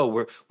saying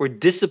no. We're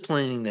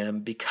disciplining them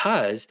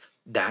because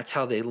that's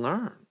how they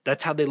learn.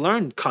 That's how they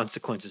learn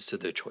consequences to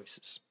their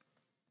choices.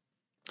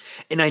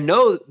 And I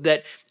know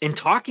that in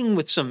talking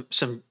with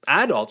some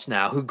adults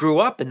now who grew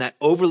up in that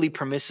overly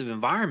permissive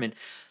environment,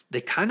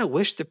 they kind of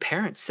wish their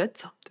parents said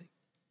something.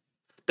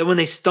 That when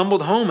they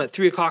stumbled home at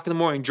 3 o'clock in the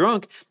morning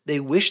drunk, they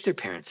wish their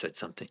parents said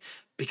something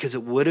because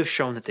it would have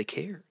shown that they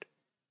cared.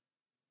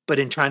 But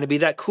in trying to be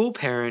that cool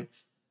parent,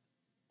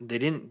 they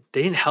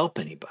didn't help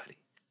anybody.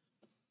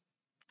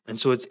 And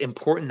so it's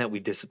important that we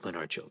discipline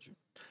our children.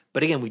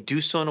 But again, we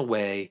do so in a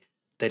way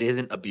that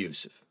isn't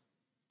abusive,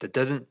 that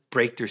doesn't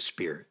break their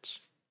spirits.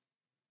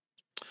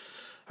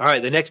 All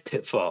right, the next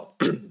pitfall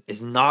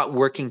is not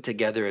working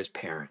together as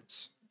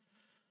parents.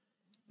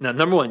 Now,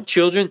 number one,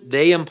 children,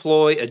 they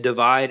employ a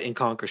divide and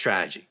conquer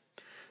strategy.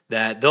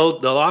 That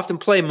they'll often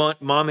play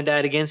mom and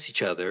dad against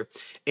each other.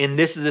 And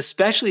this is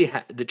especially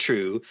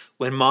true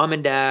when mom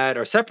and dad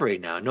are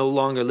separated now, no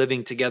longer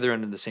living together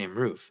under the same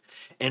roof.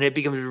 And it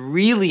becomes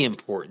really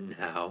important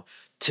now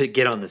to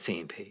get on the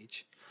same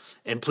page.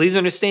 And please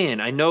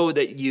understand, I know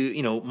that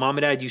mom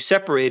and dad, you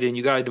separated and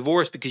you got a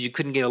divorce because you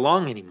couldn't get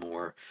along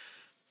anymore.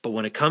 But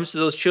when it comes to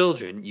those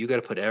children, you got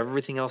to put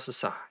everything else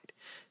aside.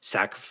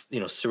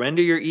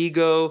 Surrender your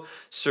ego,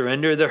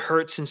 surrender the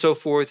hurts and so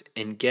forth,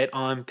 and get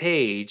on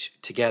page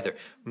together,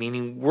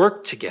 meaning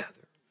work together.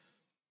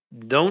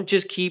 Don't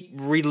just keep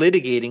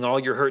relitigating all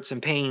your hurts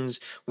and pains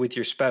with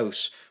your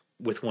spouse,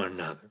 with one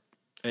another,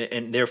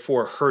 and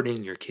therefore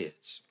hurting your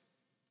kids.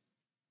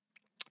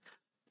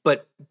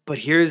 But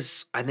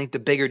here's, I think, the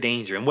bigger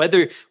danger. And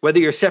whether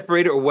you're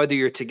separated or whether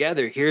you're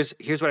together, here's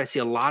what I see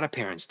a lot of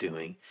parents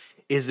doing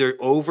is they're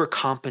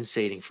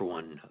overcompensating for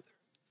one another.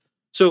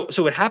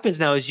 So what happens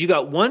now is you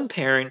got one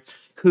parent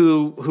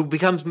who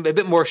becomes a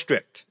bit more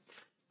strict.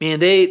 Man,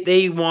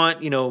 they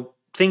want,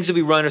 things to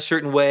be run a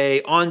certain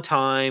way, on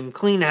time,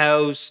 clean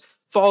house,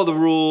 follow the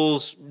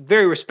rules,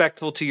 very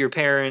respectful to your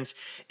parents.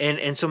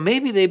 And so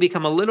maybe they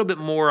become a little bit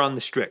more on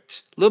the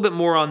strict, a little bit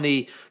more on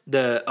the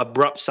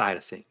abrupt side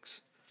of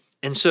things.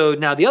 And so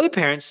now the other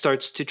parent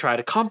starts to try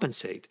to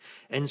compensate.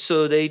 And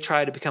so they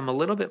try to become a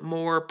little bit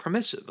more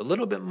permissive, a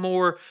little bit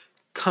more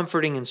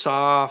comforting and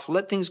soft,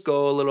 let things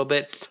go a little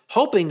bit,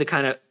 hoping to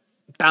kind of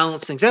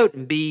balance things out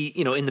and be,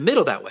 in the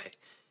middle that way.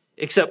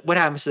 Except what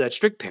happens to that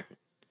strict parent?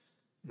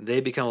 They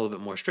become a little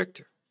bit more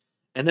stricter.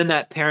 And then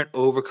that parent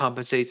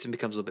overcompensates and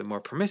becomes a little bit more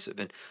permissive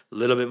and a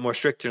little bit more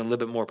stricter and a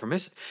little bit more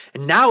permissive.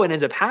 And now what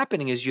ends up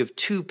happening is you have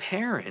two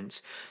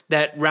parents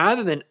that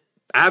rather than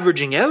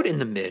averaging out in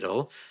the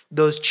middle,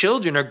 those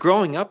children are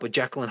growing up with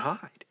Jekyll and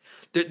Hyde.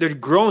 They're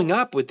growing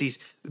up with these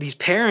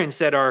parents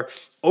that are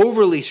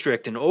overly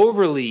strict and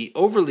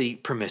overly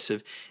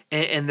permissive,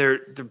 and they're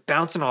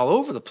bouncing all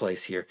over the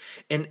place here,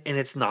 and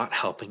it's not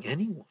helping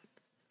anyone.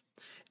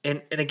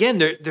 And again,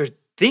 they're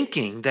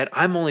thinking that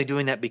I'm only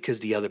doing that because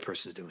the other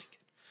person's doing it.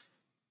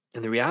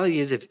 And the reality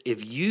is,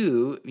 if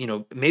you,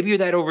 maybe you're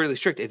that overly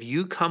strict, if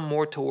you come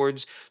more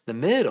towards the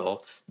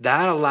middle,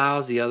 that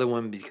allows the other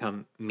one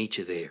to meet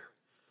you there.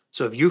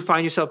 So if you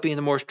find yourself being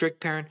the more strict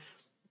parent,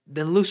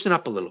 then loosen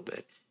up a little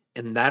bit.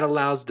 And that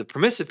allows the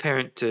permissive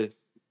parent to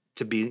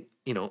be,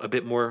 a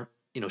bit more,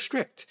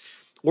 strict.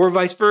 Or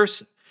vice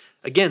versa.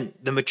 Again,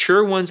 the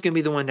mature one's going to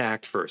be the one to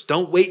act first.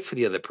 Don't wait for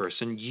the other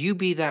person. You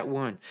be that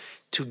one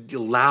to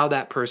allow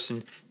that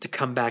person to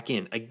come back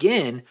in.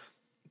 Again,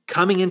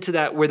 coming into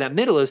that where that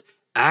middle is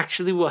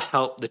actually will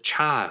help the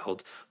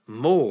child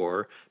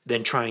more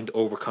than trying to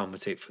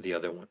overcompensate for the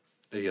other one,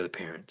 the other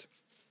parent.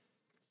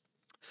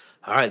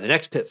 All right, the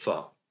next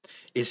pitfall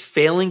is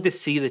failing to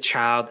see the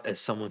child as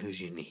someone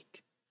who's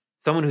unique,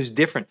 someone who's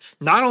different,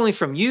 not only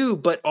from you,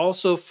 but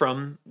also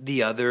from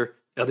the other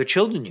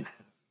children you have.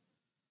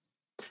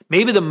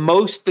 Maybe the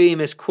most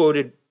famous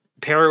quoted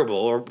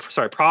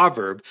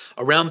proverb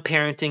around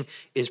parenting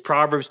is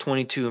Proverbs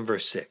 22 and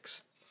verse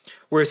 6,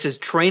 where it says,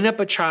 "Train up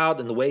a child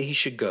in the way he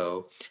should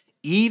go.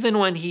 Even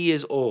when he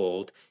is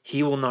old,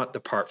 he will not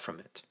depart from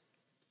it."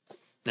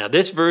 Now,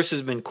 this verse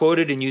has been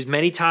quoted and used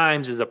many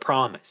times as a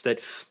promise that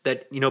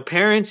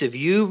parents, if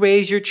you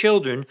raise your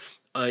children,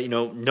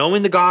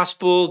 knowing the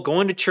gospel,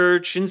 going to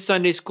church, in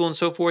Sunday school, and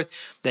so forth,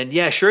 then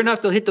sure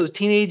enough, they'll hit those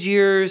teenage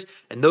years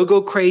and they'll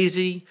go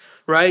crazy,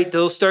 right?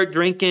 They'll start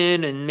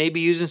drinking and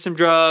maybe using some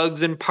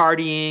drugs and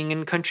partying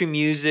and country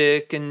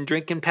music and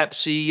drinking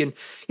Pepsi and,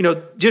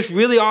 just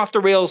really off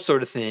the rails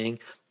sort of thing.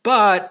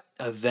 But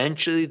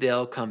eventually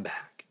they'll come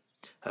back.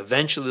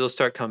 Eventually they'll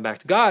start coming back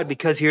to God,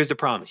 because here's the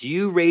promise.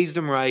 You raise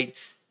them right,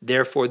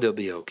 therefore they'll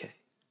be okay.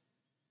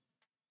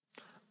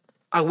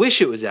 I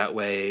wish it was that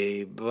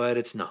way, but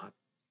it's not.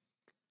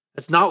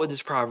 That's not what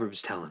this proverb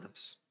is telling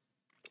us.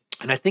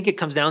 And I think it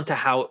comes down to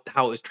how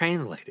it was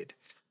translated.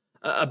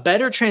 A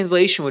better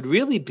translation would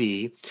really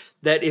be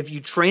that if you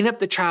train up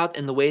the child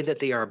in the way that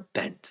they are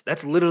bent,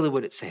 that's literally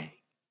what it's saying.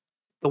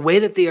 The way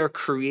that they are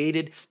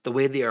created, the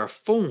way they are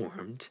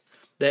formed,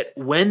 that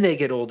when they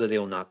get older, they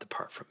will not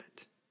depart from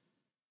it.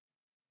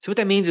 So what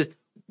that means is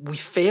we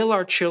fail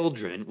our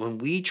children when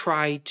we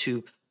try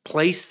to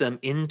place them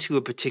into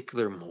a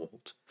particular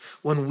mold,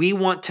 when we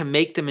want to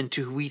make them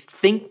into who we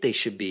think they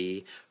should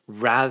be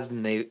rather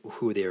than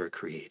who they were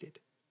created.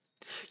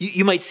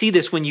 You might see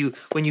this when you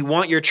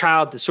want your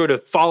child to sort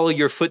of follow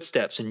your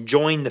footsteps and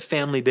join the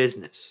family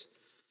business.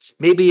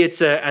 Maybe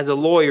it's as a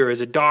lawyer,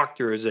 as a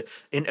doctor, as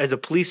a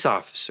police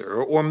officer,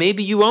 or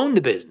maybe you own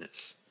the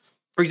business.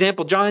 For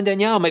example, John and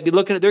Danielle might be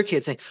looking at their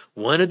kids saying,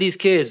 one of these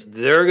kids,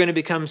 they're going to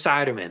become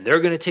cidermen. They're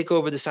going to take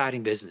over the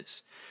siding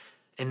business.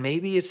 And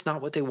maybe it's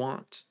not what they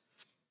want.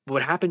 But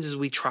what happens is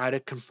we try to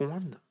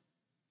conform them.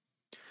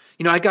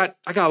 I got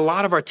a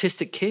lot of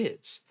artistic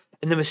kids.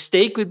 And the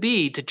mistake would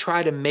be to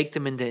try to make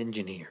them into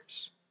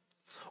engineers.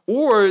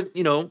 Or,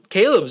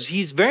 Caleb's,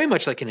 he's very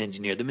much like an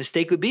engineer. The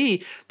mistake would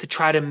be to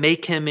try to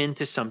make him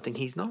into something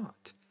he's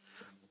not.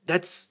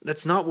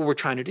 That's not what we're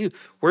trying to do.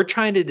 We're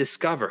trying to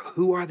discover,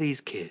 who are these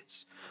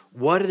kids?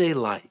 What are they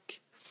like?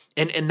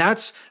 And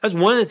that's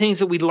one of the things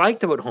that we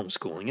liked about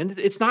homeschooling. And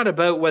it's not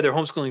about whether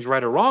homeschooling is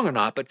right or wrong or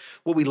not, but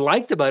what we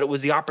liked about it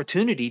was the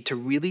opportunity to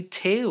really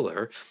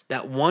tailor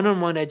that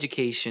one-on-one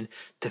education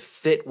to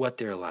fit what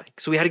they're like.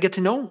 So we had to get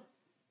to know them,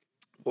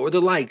 or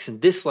their likes and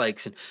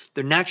dislikes and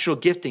their natural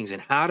giftings,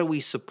 and how do we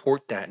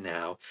support that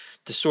now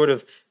to sort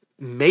of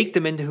make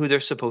them into who they're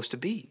supposed to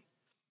be.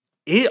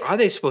 Are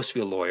they supposed to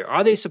be a lawyer?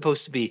 Are they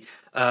supposed to be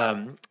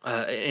an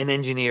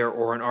engineer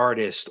or an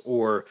artist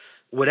or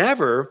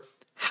whatever?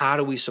 How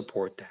do we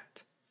support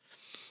that?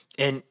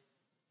 And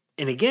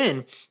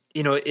again,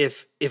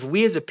 if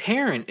we as a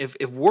parent,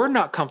 if we're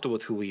not comfortable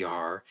with who we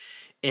are,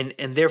 and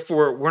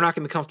therefore we're not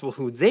going to be comfortable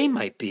who they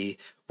might be,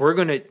 we're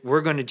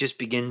gonna just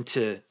begin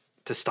to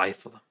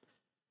stifle them.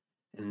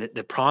 And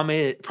the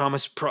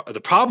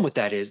problem with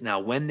that is now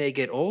when they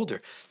get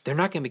older, they're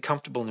not going to be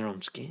comfortable in their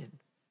own skin.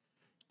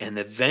 And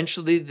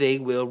eventually they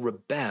will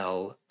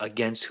rebel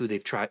against who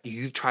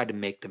you've tried to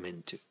make them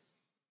into,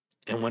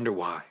 and wonder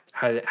why.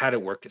 How did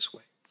it work this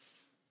way?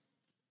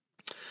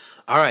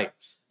 All right,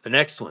 the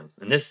next one,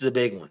 and this is a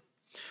big one,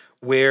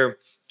 where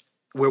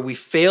we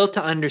fail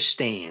to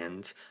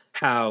understand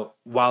how,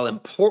 while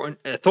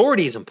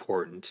authority is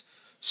important,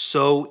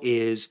 so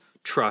is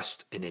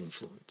trust and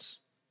influence.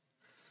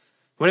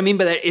 What I mean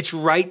by that, it's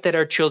right that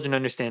our children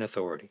understand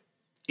authority.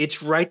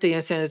 It's right they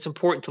understand it's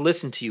important to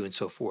listen to you and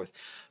so forth.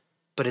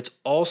 But it's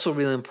also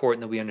really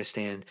important that we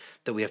understand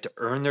that we have to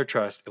earn their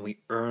trust and we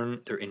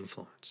earn their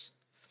influence.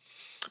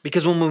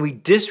 Because when we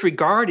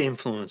disregard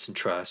influence and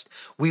trust,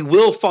 we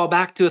will fall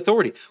back to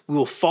authority. We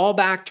will fall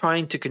back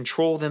trying to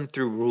control them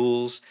through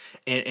rules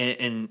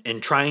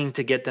and trying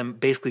to get them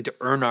basically to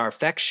earn our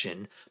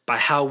affection by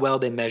how well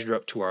they measure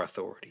up to our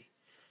authority.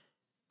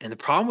 And the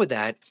problem with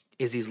that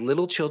is these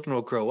little children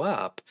will grow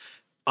up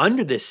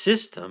under this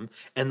system,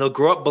 and they'll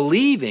grow up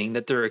believing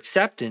that their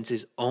acceptance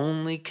is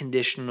only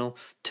conditional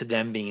to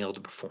them being able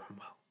to perform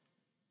well.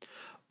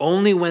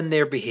 Only when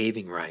they're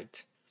behaving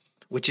right,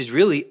 which is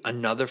really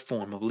another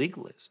form of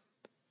legalism.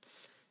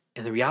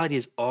 And the reality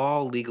is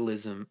all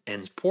legalism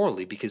ends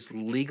poorly because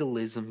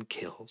legalism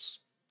kills.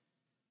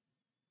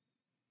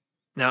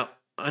 Now,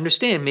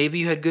 understand, maybe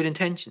you had good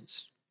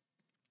intentions,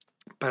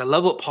 but I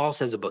love what Paul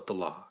says about the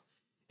law.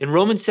 In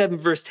Romans 7,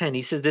 verse 10,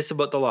 he says this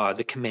about the law,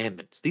 the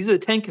commandments. These are the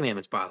 10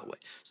 commandments, by the way.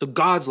 So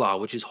God's law,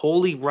 which is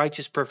holy,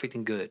 righteous, perfect,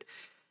 and good.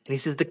 And he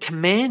says the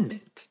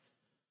commandment,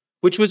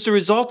 which was to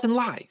result in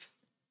life,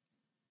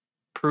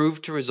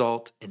 proved to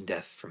result in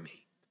death for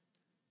me.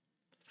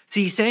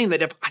 See, he's saying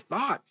that if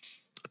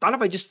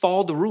I just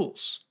followed the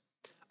rules,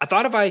 I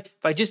thought if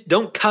I just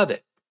don't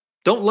covet,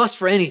 don't lust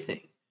for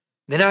anything,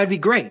 then I would be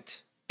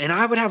great and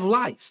I would have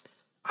life.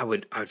 I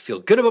would feel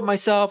good about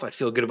myself. I'd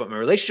feel good about my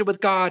relationship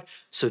with God.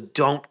 So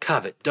don't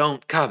covet,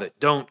 don't covet,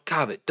 don't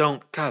covet,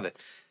 don't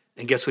covet.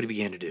 And guess what he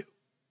began to do?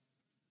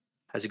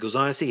 As he goes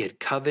on to say, he had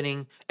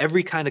coveting,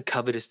 every kind of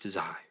covetous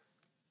desire.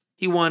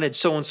 He wanted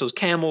so-and-so's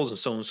camels and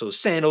so-and-so's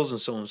sandals and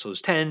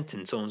so-and-so's tent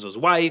and so-and-so's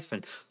wife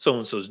and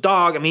so-and-so's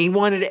dog. I mean, he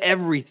wanted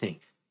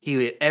everything.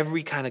 He had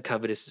every kind of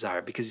covetous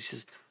desire because he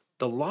says,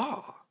 the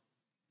law,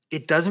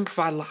 it doesn't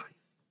provide life.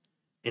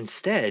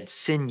 Instead,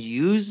 sin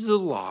uses the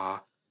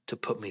law to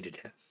put me to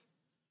death.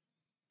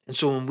 And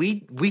so when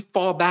we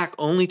fall back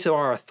only to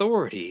our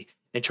authority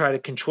and try to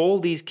control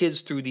these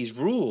kids through these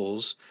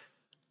rules,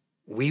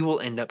 we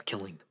will end up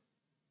killing them.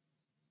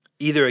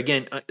 Either,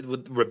 again,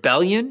 with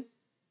rebellion,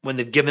 when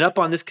they've given up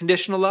on this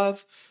conditional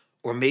love,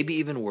 or maybe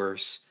even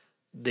worse,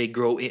 they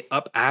grow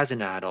up as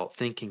an adult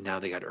thinking now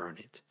they got to earn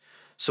it.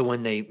 So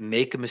when they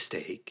make a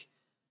mistake,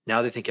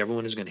 now they think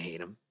everyone is going to hate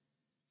them.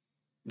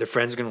 Their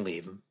friends are going to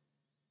leave them.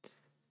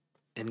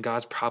 And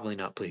God's probably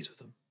not pleased with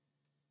them.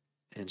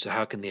 And so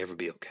how can they ever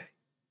be okay?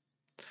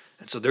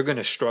 And so they're going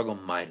to struggle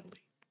mightily.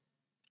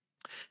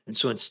 And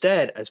so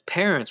instead, as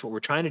parents, what we're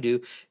trying to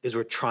do is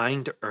we're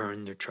trying to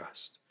earn their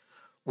trust.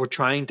 We're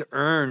trying to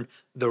earn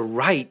the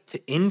right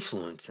to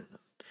influence in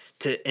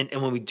them.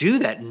 And when we do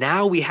that,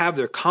 now we have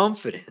their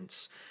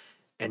confidence,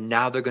 and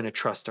now they're going to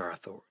trust our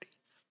authority.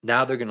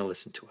 Now they're going to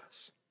listen to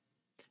us.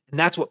 And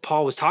that's what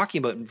Paul was talking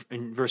about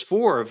in verse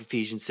 4 of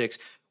Ephesians 6,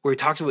 where he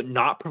talks about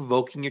not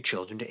provoking your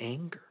children to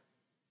anger.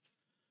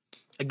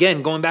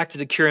 Again, going back to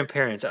the Current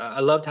parents, I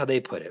loved how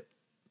they put it.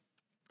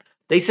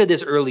 They said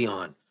this early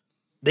on.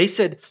 They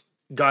said,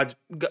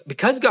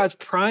 because God's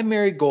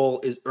primary goal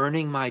is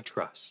earning my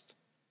trust.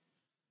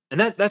 And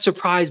that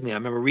surprised me. I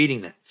remember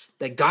reading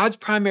that God's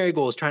primary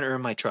goal is trying to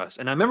earn my trust.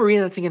 And I remember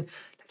reading that thinking,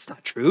 that's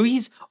not true.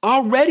 He's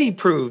already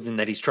proven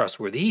that he's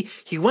trustworthy.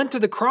 He went to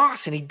the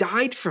cross and he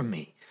died for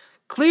me.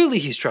 Clearly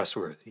he's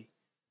trustworthy.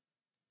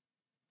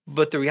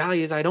 But the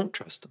reality is I don't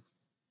trust him.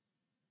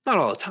 Not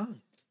all the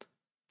time.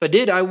 If I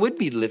did, I would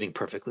be living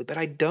perfectly, but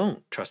I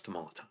don't trust him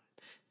all the time.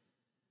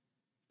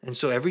 And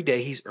so every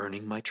day he's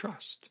earning my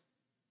trust.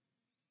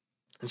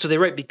 And so they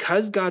write,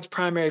 because God's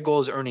primary goal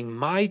is earning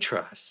my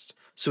trust,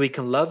 so he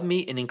can love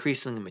me and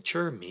increasingly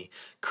mature me,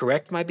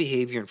 correct my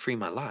behavior and free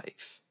my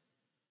life,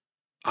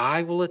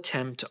 I will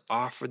attempt to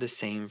offer the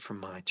same for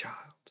my child.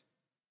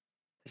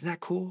 Isn't that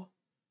cool?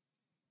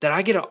 That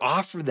I get to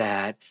offer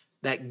that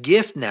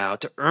gift now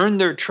to earn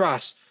their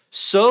trust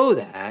so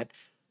that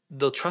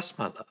they'll trust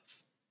my love.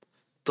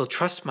 They'll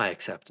trust my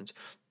acceptance.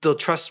 They'll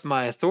trust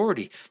my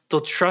authority.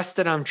 They'll trust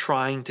that I'm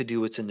trying to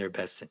do what's in their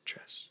best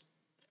interest.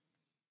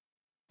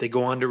 They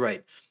go on to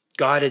write,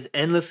 God has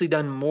endlessly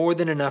done more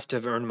than enough to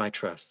have earned my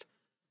trust,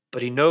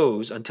 but he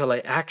knows until I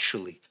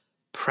actually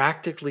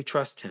practically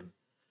trust him,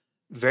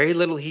 very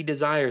little he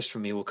desires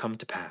from me will come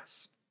to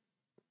pass.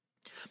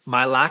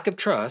 My lack of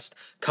trust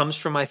comes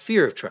from my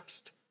fear of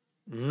trust,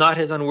 not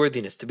his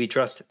unworthiness to be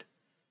trusted.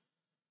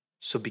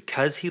 So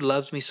because he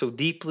loves me so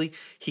deeply,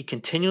 he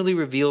continually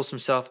reveals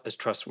himself as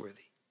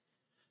trustworthy,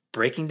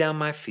 breaking down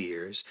my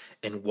fears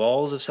and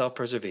walls of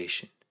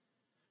self-preservation.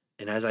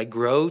 And as I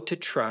grow to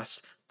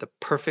trust the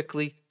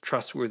perfectly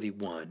trustworthy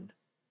one,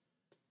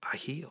 I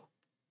heal.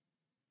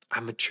 I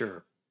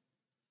mature.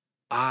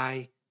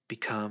 I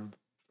become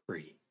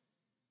free.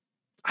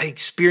 I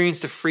experience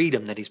the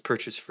freedom that he's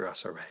purchased for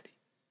us already.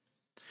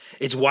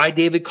 It's why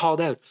David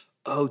called out,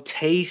 "Oh,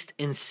 taste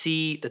and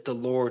see that the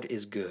Lord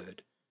is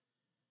good."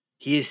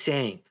 He is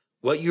saying,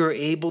 when you're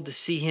able to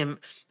see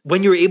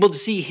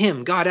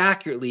him, God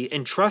accurately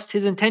and trust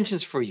his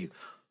intentions for you,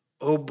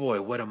 oh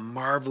boy, what a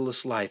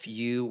marvelous life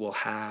you will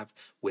have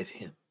with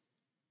him.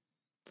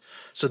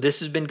 So this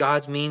has been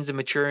God's means of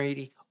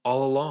maturity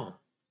all along.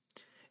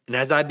 And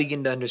as I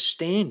begin to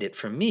understand it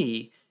for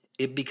me,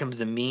 it becomes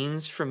a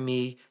means for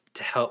me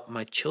to help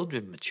my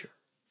children mature.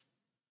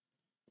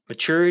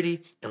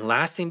 Maturity and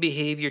lasting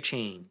behavior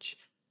change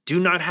do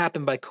not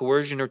happen by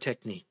coercion or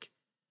technique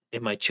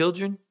in my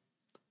children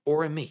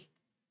or in me.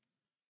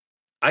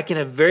 I can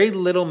have very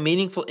little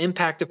meaningful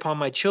impact upon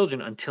my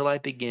children until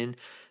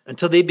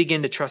they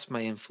begin to trust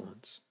my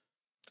influence.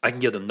 I can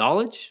give them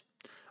knowledge.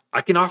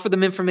 I can offer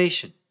them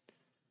information.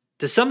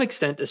 To some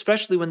extent,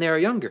 especially when they are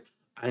younger,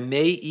 I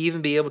may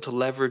even be able to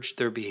leverage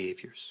their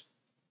behaviors.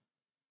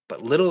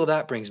 But little of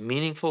that brings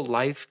meaningful,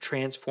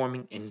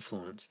 life-transforming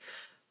influence.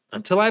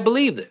 Until I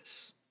believe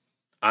this,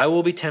 I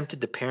will be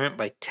tempted to parent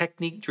by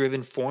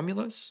technique-driven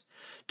formulas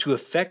to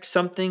affect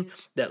something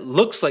that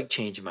looks like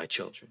change in my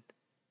children.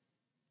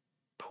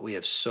 But we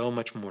have so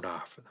much more to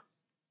offer them.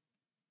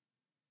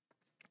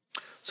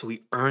 So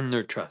we earn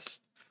their trust.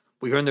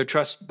 We earn their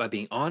trust by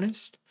being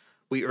honest.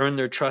 We earn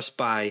their trust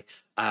by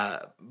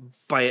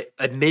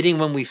admitting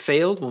when we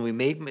failed, when we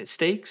made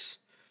mistakes.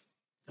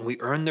 And we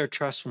earn their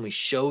trust when we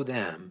show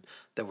them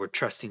that we're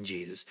trusting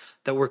Jesus,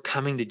 that we're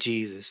coming to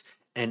Jesus,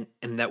 and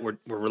that we're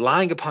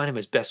relying upon him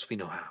as best we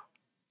know how.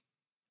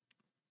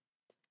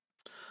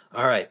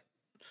 All right,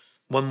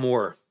 one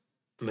more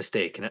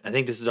mistake, and I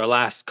think this is our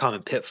last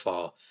common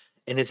pitfall,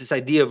 and it's this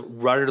idea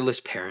of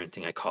rudderless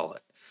parenting, I call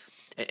it.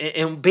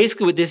 And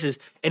basically what this is,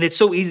 and it's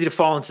so easy to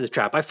fall into this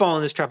trap. I fall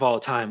in this trap all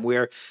the time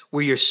where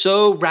you're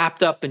so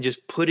wrapped up in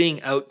just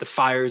putting out the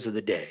fires of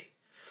the day,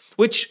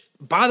 which,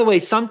 by the way,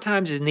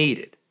 sometimes is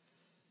needed,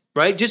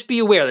 right? Just be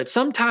aware that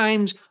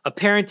sometimes a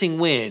parenting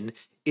win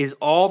is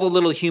all the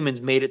little humans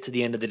made it to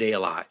the end of the day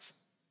alive,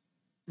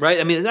 right?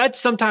 I mean, that's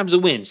sometimes a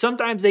win.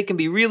 Sometimes they can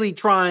be really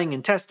trying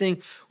and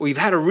testing, or you've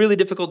had a really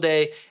difficult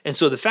day. And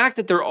so the fact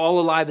that they're all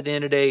alive at the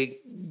end of the day,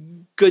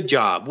 good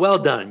job. Well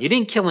done. You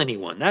didn't kill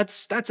anyone.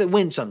 That's a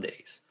win some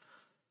days.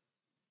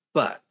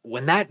 But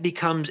when that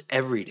becomes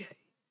every day,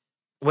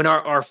 when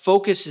our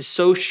focus is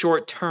so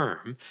short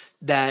term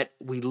that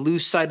we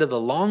lose sight of the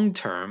long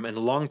term and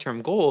the long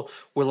term goal,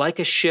 we're like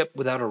a ship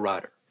without a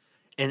rudder.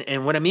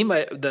 And what I mean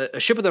by a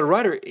ship without a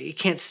rudder, it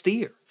can't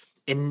steer.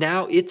 And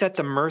now it's at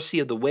the mercy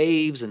of the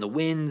waves and the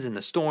winds and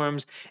the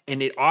storms.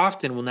 And it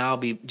often will now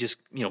be just,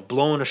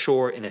 blown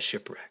ashore in a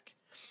shipwreck.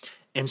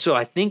 And so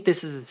I think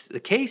this is the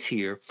case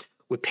here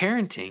with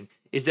parenting,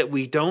 is that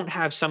we don't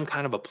have some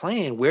kind of a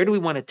plan. Where do we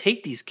want to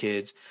take these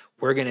kids?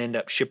 We're going to end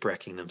up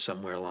shipwrecking them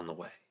somewhere along the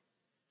way.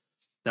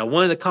 Now,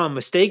 one of the common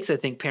mistakes I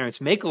think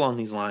parents make along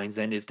these lines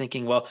then is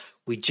thinking, well,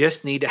 we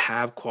just need to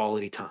have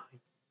quality time.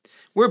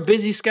 We're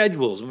busy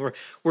schedules, and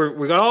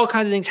we got all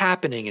kinds of things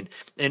happening,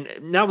 and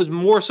that was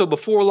more so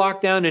before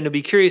lockdown, and it'll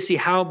be curious to see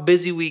how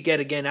busy we get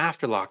again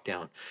after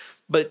lockdown.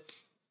 But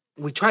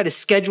we try to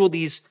schedule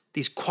these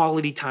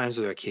quality times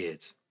with our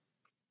kids.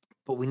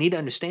 But we need to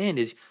understand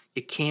is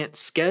you can't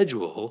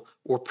schedule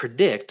or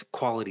predict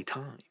quality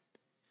time.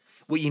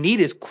 What you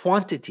need is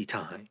quantity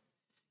time.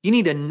 You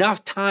need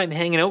enough time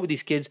hanging out with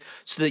these kids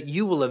so that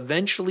you will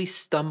eventually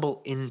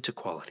stumble into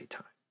quality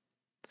time.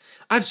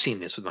 I've seen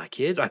this with my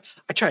kids. I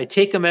try to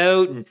take them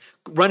out and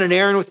run an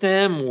errand with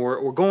them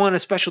or go on a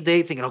special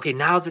date thinking, okay,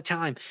 now's the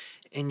time.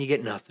 And you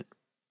get nothing.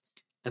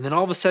 And then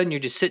all of a sudden you're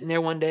just sitting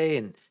there one day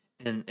and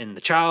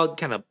the child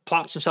kind of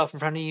plops himself in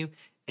front of you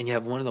and you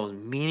have one of those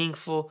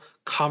meaningful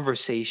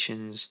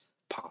conversations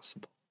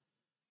possible.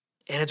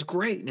 And it's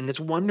great and it's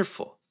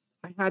wonderful.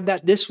 I had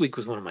that this week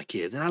with one of my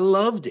kids and I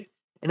loved it.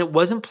 And it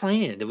wasn't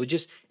planned.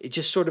 It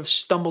just sort of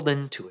stumbled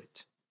into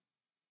it.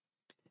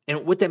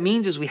 And what that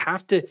means is we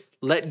have to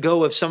let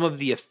go of some of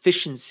the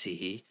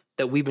efficiency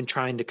that we've been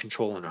trying to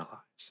control in our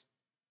lives.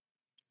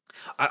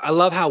 I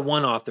love how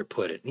one author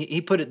put it. He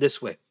put it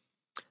this way.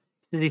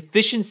 The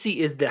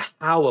efficiency is the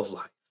how of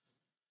life,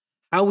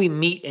 how we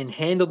meet and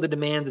handle the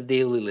demands of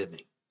daily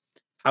living,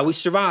 how we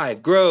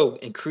survive, grow,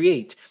 and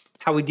create,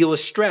 how we deal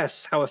with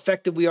stress, how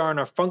effective we are in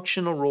our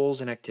functional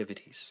roles and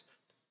activities.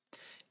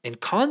 In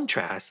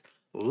contrast,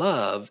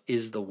 love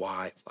is the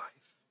why of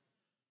life,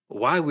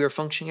 why we are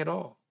functioning at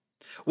all,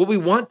 what we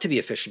want to be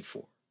efficient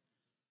for.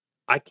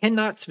 I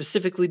cannot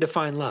specifically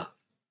define love,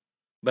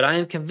 but I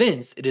am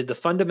convinced it is the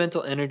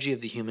fundamental energy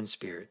of the human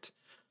spirit,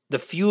 the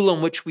fuel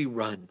on which we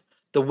run,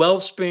 the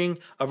wellspring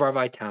of our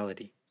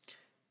vitality.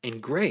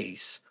 And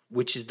grace,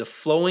 which is the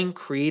flowing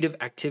creative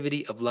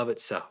activity of love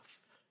itself,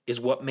 is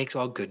what makes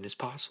all goodness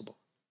possible.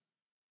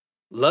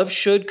 Love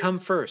should come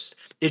first.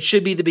 It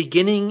should be the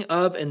beginning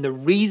of and the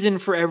reason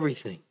for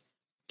everything.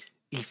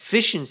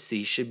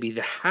 Efficiency should be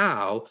the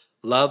how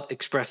love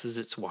expresses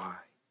its why.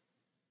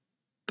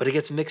 But it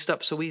gets mixed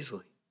up so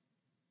easily.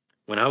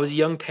 When I was a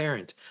young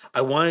parent,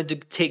 I wanted to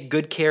take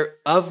good care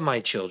of my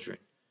children.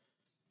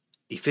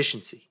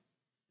 Efficiency.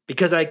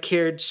 Because I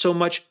cared so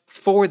much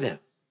for them.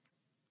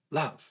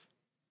 Love.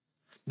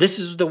 This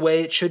is the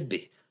way it should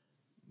be.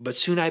 But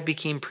soon I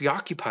became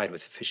preoccupied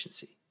with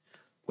efficiency.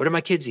 What are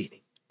my kids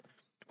eating?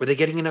 Were they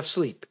getting enough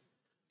sleep?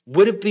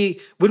 Would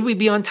we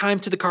be on time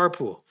to the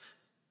carpool?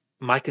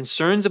 My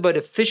concerns about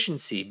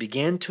efficiency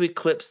began to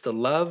eclipse the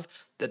love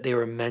that they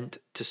were meant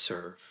to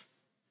serve.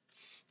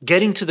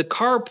 Getting to the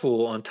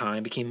carpool on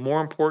time became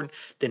more important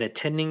than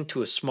attending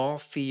to a small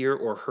fear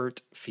or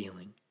hurt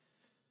feeling.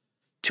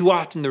 Too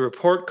often the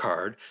report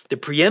card, the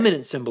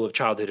preeminent symbol of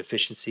childhood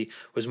efficiency,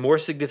 was more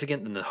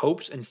significant than the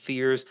hopes and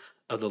fears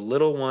of the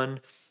little one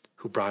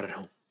who brought it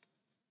home.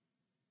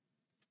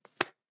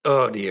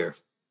 Oh dear.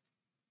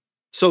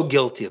 So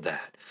guilty of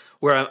that,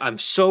 where I'm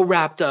so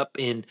wrapped up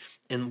in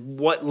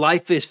what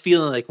life is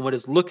feeling like and what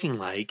it's looking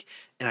like,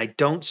 and I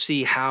don't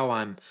see how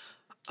I'm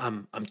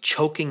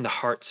choking the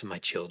hearts of my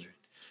children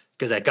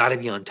because I got to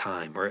be on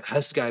time, or it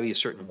has got to be a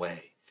certain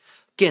way.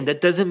 Again,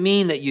 that doesn't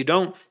mean that you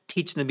don't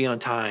teach them to be on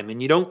time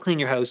and you don't clean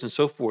your house and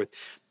so forth,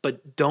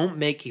 but don't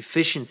make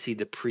efficiency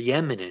the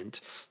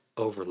preeminent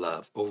over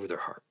love, over their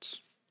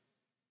hearts.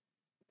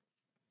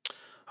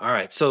 All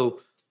right,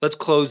 so let's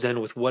close then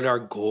with what our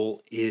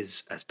goal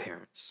is as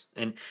parents.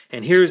 And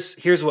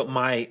here's what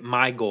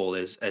my goal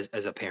is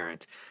as a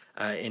parent.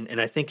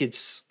 And I think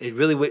it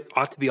really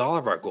ought to be all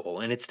of our goal.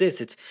 And it's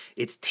this,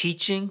 it's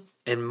teaching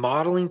and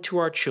modeling to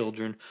our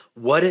children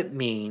what it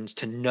means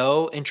to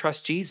know and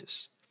trust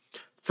Jesus.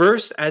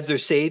 First as their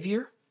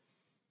Savior,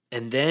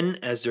 and then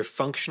as their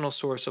functional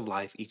source of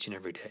life each and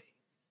every day.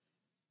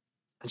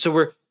 And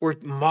so we're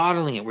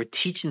modeling it. We're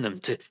teaching them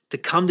to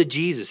come to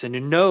Jesus and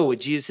to know what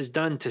Jesus has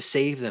done to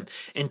save them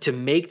and to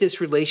make this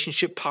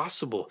relationship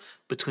possible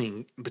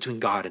between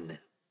God and them.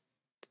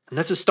 And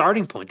that's a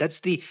starting point.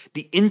 That's the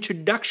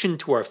introduction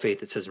to our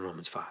faith, it says in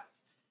Romans 5.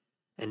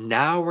 And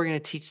now we're going to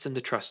teach them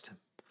to trust him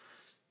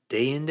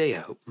day in, day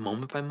out,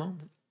 moment by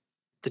moment.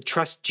 To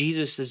trust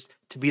Jesus is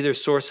to be their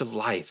source of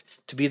life,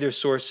 to be their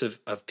source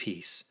of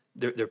peace,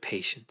 their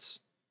patience.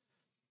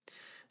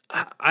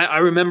 I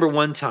remember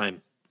one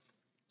time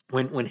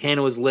when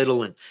Hannah was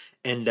little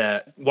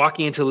and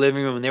walking into the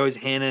living room, and there was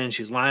Hannah, and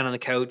she was lying on the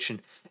couch,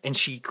 and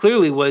she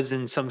clearly was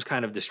in some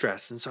kind of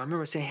distress. And so I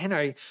remember saying, Hannah,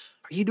 are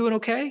you doing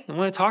okay? I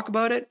want to talk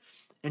about it?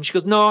 And she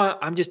goes, no,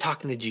 I'm just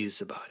talking to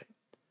Jesus about it.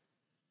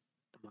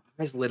 And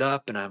my eyes lit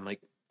up, and I'm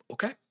like,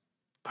 okay,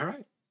 all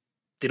right.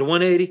 Did a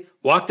 180,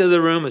 walked out of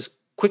the room as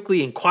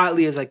quickly and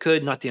quietly as I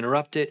could, not to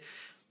interrupt it.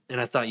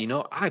 And I thought,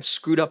 I've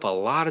screwed up a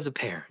lot as a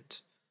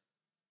parent,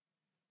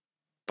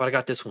 but I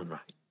got this one right.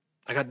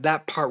 I got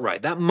that part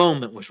right. That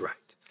moment was right.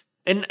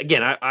 And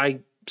again,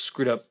 I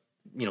screwed up,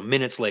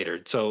 minutes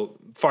later. So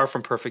far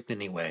from perfect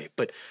anyway.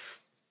 But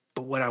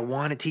what I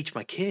want to teach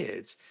my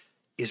kids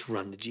is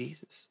run to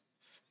Jesus.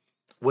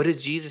 What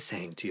is Jesus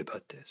saying to you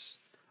about this?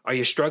 Are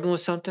you struggling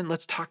with something?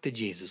 Let's talk to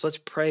Jesus. Let's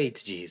pray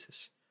to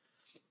Jesus.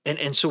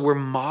 And so we're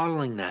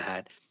modeling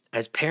that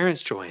as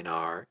parents, Joy and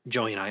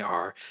I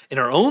are in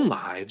our own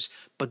lives,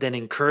 but then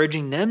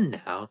encouraging them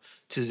now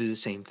to do the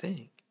same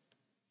thing.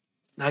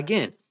 Now,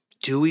 again,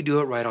 do we do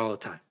it right all the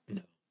time?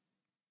 No.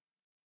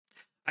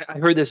 I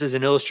heard this as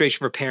an illustration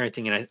for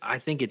parenting, and I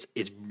think it's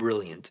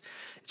brilliant.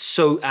 It's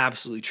so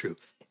absolutely true.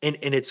 And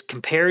it's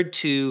compared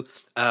to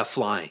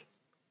flying.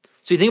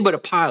 So you think about a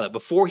pilot,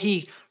 before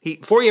he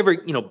ever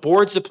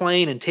boards the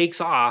plane and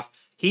takes off,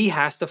 he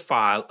has to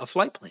file a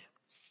flight plan.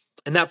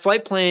 And that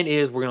flight plan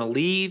is, we're going to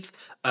leave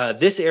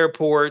this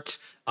airport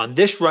on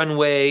this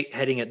runway,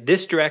 heading at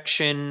this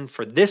direction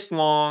for this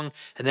long,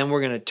 and then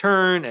we're going to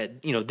turn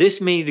at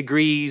this many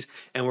degrees,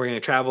 and we're going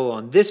to travel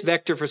on this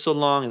vector for so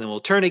long, and then we'll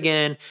turn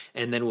again,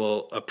 and then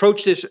we'll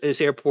approach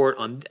this airport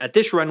at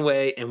this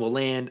runway, and we'll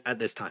land at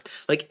this time.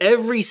 Like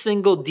every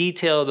single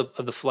detail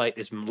of the flight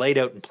is laid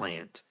out and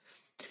planned.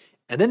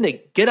 And then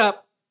they get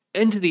up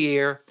into the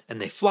air,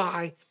 and they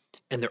fly,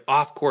 and they're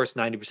off course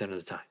 90% of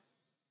the time.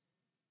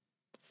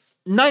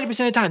 90% of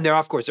the time, they're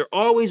off course. They're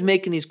always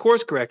making these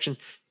course corrections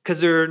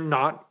because they're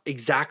not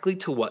exactly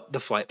to what the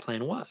flight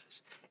plan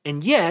was.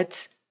 And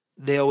yet,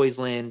 they always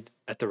land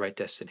at the right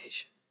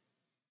destination.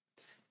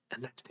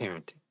 And that's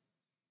parenting,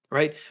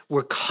 right?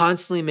 We're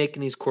constantly making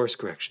these course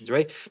corrections,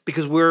 right?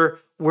 Because we're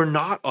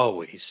not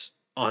always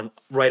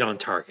right on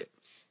target,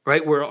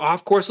 right? We're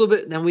off course a little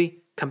bit, and then we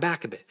come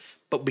back a bit.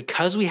 But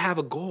because we have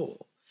a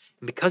goal,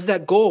 and because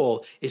that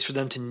goal is for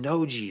them to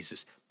know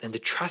Jesus and to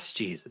trust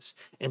Jesus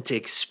and to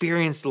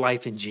experience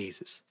life in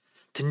Jesus,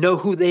 to know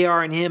who they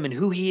are in him and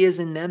who he is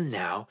in them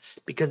now,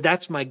 because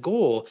that's my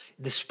goal.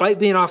 Despite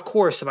being off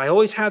course, if I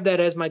always have that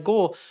as my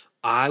goal,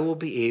 I will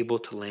be able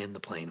to land the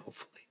plane,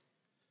 hopefully.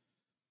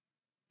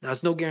 Now,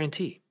 it's no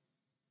guarantee,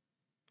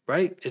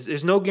 right?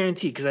 There's no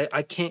guarantee because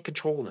I can't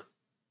control them.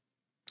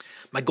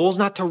 My goal is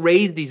not to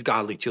raise these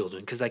godly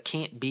children because I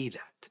can't be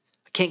that.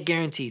 I can't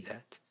guarantee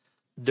that.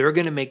 They're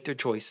going to make their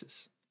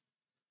choices.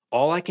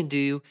 All I can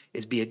do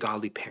is be a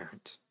godly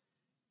parent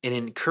and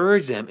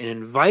encourage them and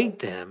invite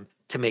them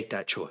to make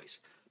that choice.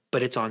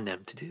 But it's on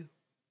them to do.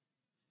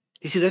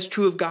 You see, that's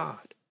true of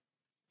God.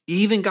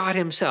 Even God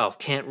himself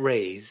can't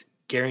raise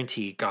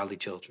guaranteed godly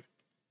children.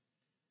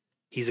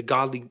 He's a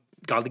godly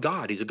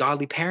God. He's a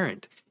godly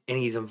parent. And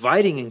he's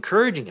inviting,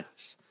 encouraging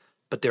us.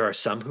 But there are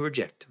some who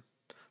reject him.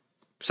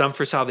 Some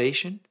for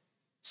salvation,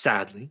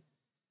 sadly.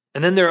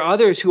 And then there are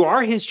others who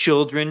are his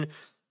children,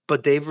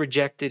 but they've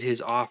rejected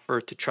his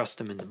offer to trust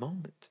him in the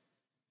moment.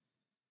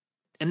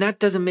 And that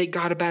doesn't make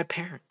God a bad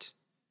parent.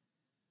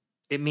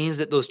 It means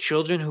that those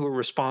children who are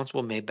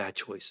responsible made bad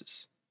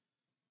choices.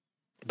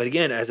 But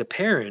again, as a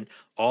parent,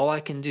 all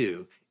I can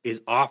do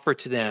is offer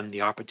to them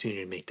the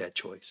opportunity to make that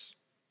choice.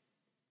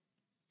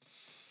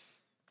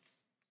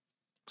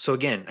 So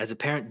again, as a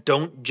parent,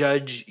 don't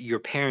judge your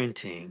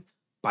parenting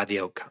by the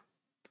outcome.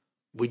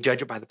 We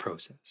judge it by the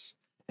process.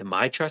 Am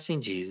I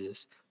trusting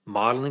Jesus,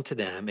 modeling to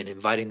them, and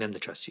inviting them to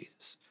trust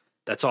Jesus?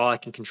 That's all I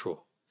can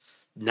control.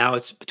 Now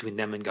it's between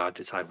them and God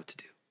to decide what to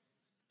do.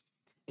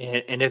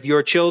 And if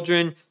your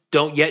children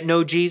don't yet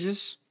know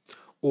Jesus,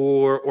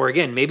 or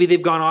again, maybe they've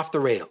gone off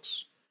the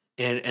rails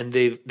and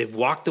they've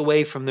walked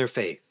away from their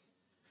faith,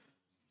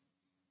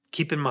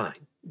 keep in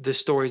mind, this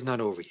story's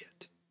not over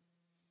yet.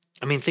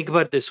 I mean, think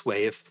about it this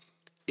way.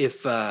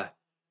 If I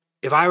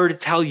were to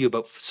tell you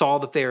about Saul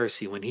the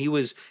Pharisee when he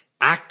was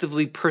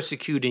actively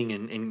persecuting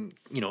and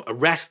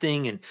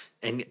arresting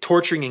and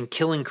torturing and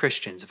killing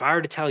Christians, if I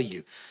were to tell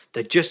you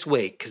that just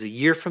wait, because a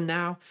year from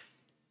now,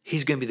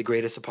 he's going to be the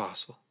greatest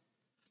apostle.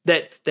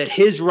 That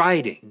his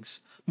writings,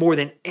 more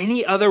than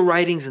any other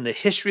writings in the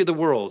history of the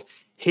world,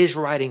 his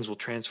writings will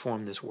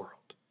transform this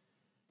world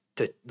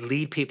to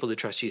lead people to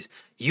trust Jesus.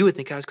 You would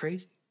think I was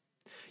crazy.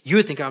 You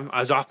would think I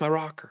was off my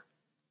rocker.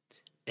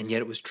 And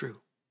yet it was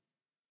true.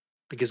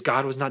 Because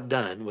God was not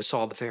done with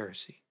Saul the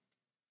Pharisee.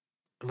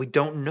 And we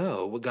don't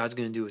know what God's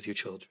going to do with your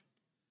children.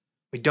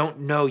 We don't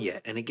know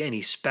yet. And again,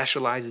 he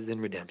specializes in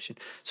redemption.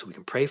 So we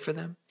can pray for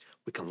them.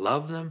 We can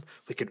love them.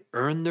 We can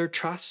earn their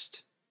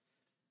trust.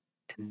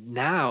 And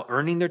now,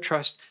 earning their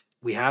trust,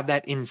 we have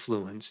that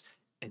influence.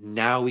 And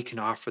now we can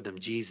offer them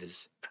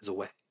Jesus as a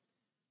way.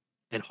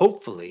 And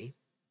hopefully,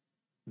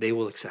 they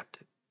will accept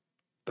it.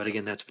 But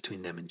again, that's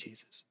between them and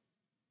Jesus.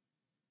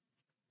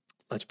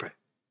 Let's pray.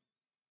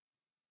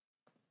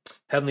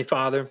 Heavenly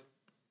Father,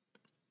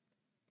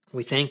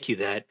 we thank you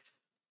that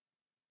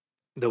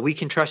we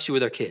can trust you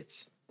with our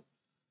kids.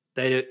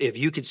 That if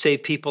you could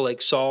save people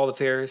like Saul the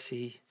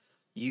Pharisee,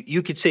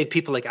 you could save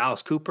people like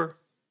Alice Cooper,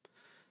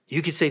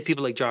 you could save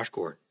people like Josh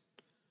Gordon.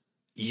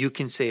 You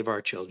can save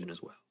our children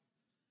as well.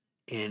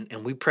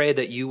 And we pray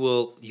that you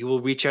will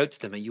reach out to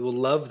them and you will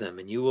love them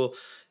and you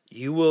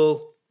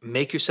will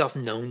make yourself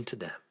known to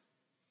them.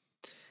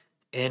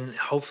 And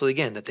hopefully,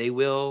 again, that they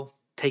will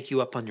take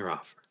you up on your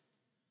offer.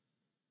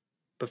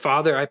 But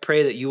Father, I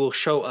pray that you will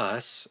show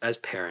us as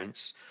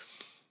parents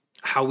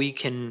how we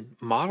can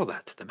model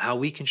that to them, how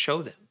we can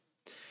show them.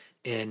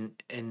 And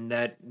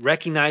that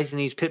recognizing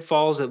these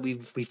pitfalls that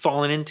we've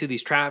fallen into,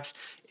 these traps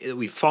that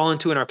we've fallen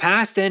into in our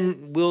past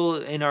and will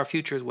in our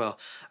future as well.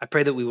 I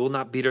pray that we will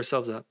not beat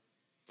ourselves up,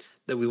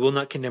 that we will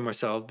not condemn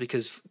ourselves,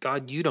 because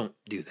God, you don't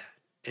do that.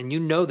 And you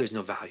know there's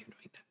no value in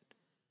doing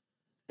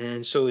that.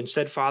 And so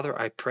instead, Father,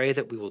 I pray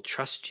that we will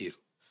trust you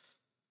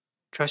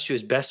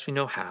as best we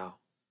know how,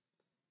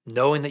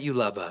 knowing that you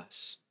love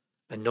us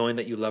and knowing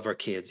that you love our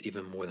kids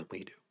even more than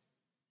we do.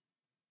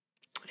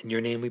 In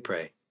your name we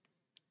pray.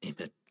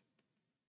 Amen.